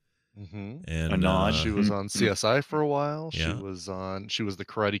believe. Mm-hmm. And she was on CSI for a while. Yeah. She was the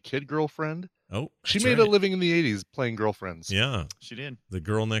Karate Kid girlfriend. Oh, she made a living in the 80s playing girlfriends. Yeah, she did. The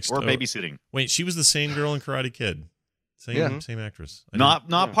girl next or babysitting. Wait, she was the same girl in Karate Kid. Same actress.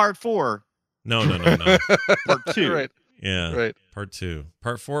 Not part 4. No. Part 2. Right. Yeah. Right. Part 2.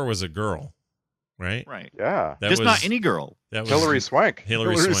 Part 4 was a girl. Right. Yeah. Just not any girl. That was Hilary Swank.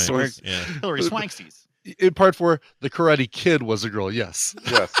 Hilary Swank. Yeah. Hilary Swanksies. In part 4, the Karate Kid was a girl. Yes.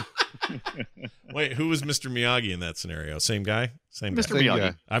 Yes. Wait, who was Mr. Miyagi in that scenario? Same guy? Same Mr. guy.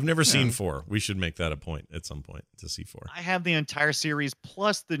 Miyagi. I've never seen 4. We should make that a point at some point to see 4. I have the entire series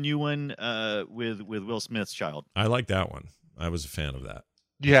plus the new one with Will Smith's child. I like that one. I was a fan of that.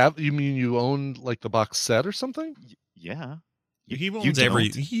 Yeah, you mean you owned like the box set or something? Yeah. He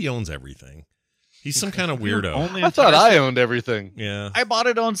owns everything. He's some kind of weirdo. I thought I owned everything. Yeah. I bought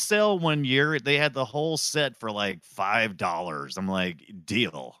it on sale one year. They had the whole set for like $5. I'm like,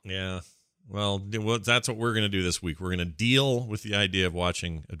 deal. Yeah. Well, that's what we're going to do this week. We're going to deal with the idea of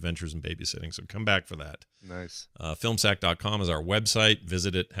watching Adventures in Babysitting. So come back for that. Nice. Filmsack.com is our website.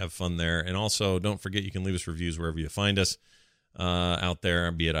 Visit it. Have fun there. And also, don't forget you can leave us reviews wherever you find us out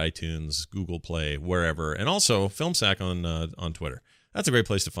there, be it iTunes, Google Play, wherever. And also, Filmsack on Twitter. That's a great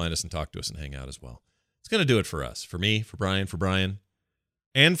place to find us and talk to us and hang out as well. It's going to do it for us. For me, for Brian,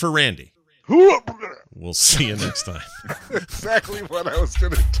 and for Randy. We'll see you next time. Exactly what I was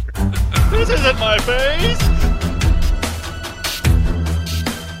going to do. This isn't my face.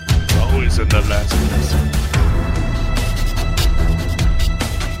 Always in the last place.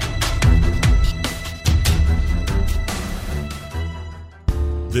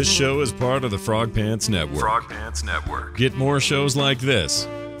 This show is part of the Frog Pants Network. Frog Pants Network. Get more shows like this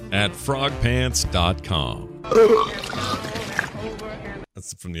at frogpants.com.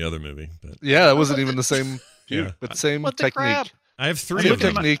 That's from the other movie. But Yeah, that wasn't even the same. Yeah. But same What the technique. crap? I have 3 Same of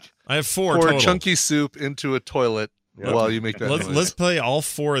them. technique. I have 4 Pour total. chunky soup into a toilet while you make that noise. Let's play all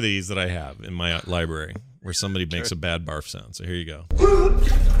 4 of these that I have in my library where somebody makes a bad barf sound. So here you go.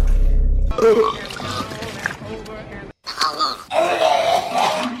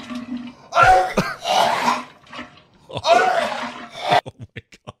 Oh my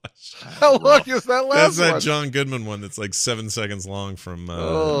gosh. How long is that last That's that one? John Goodman one that's like 7 seconds long from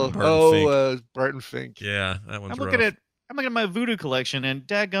Barton Fink. Barton Fink. Yeah, that one's I'm rough. looking at my voodoo collection, and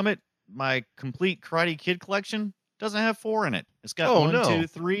dadgummit, my complete Karate Kid collection doesn't have 4 in it. It's got Oh, 1, no. 2,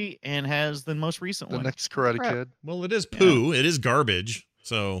 3, and has the most recent The one. next Karate Crap. Kid. Well, it is poo. It is garbage.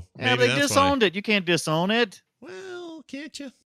 So Yeah, maybe they that's disowned it. You can't disown it. why. Well, can't you?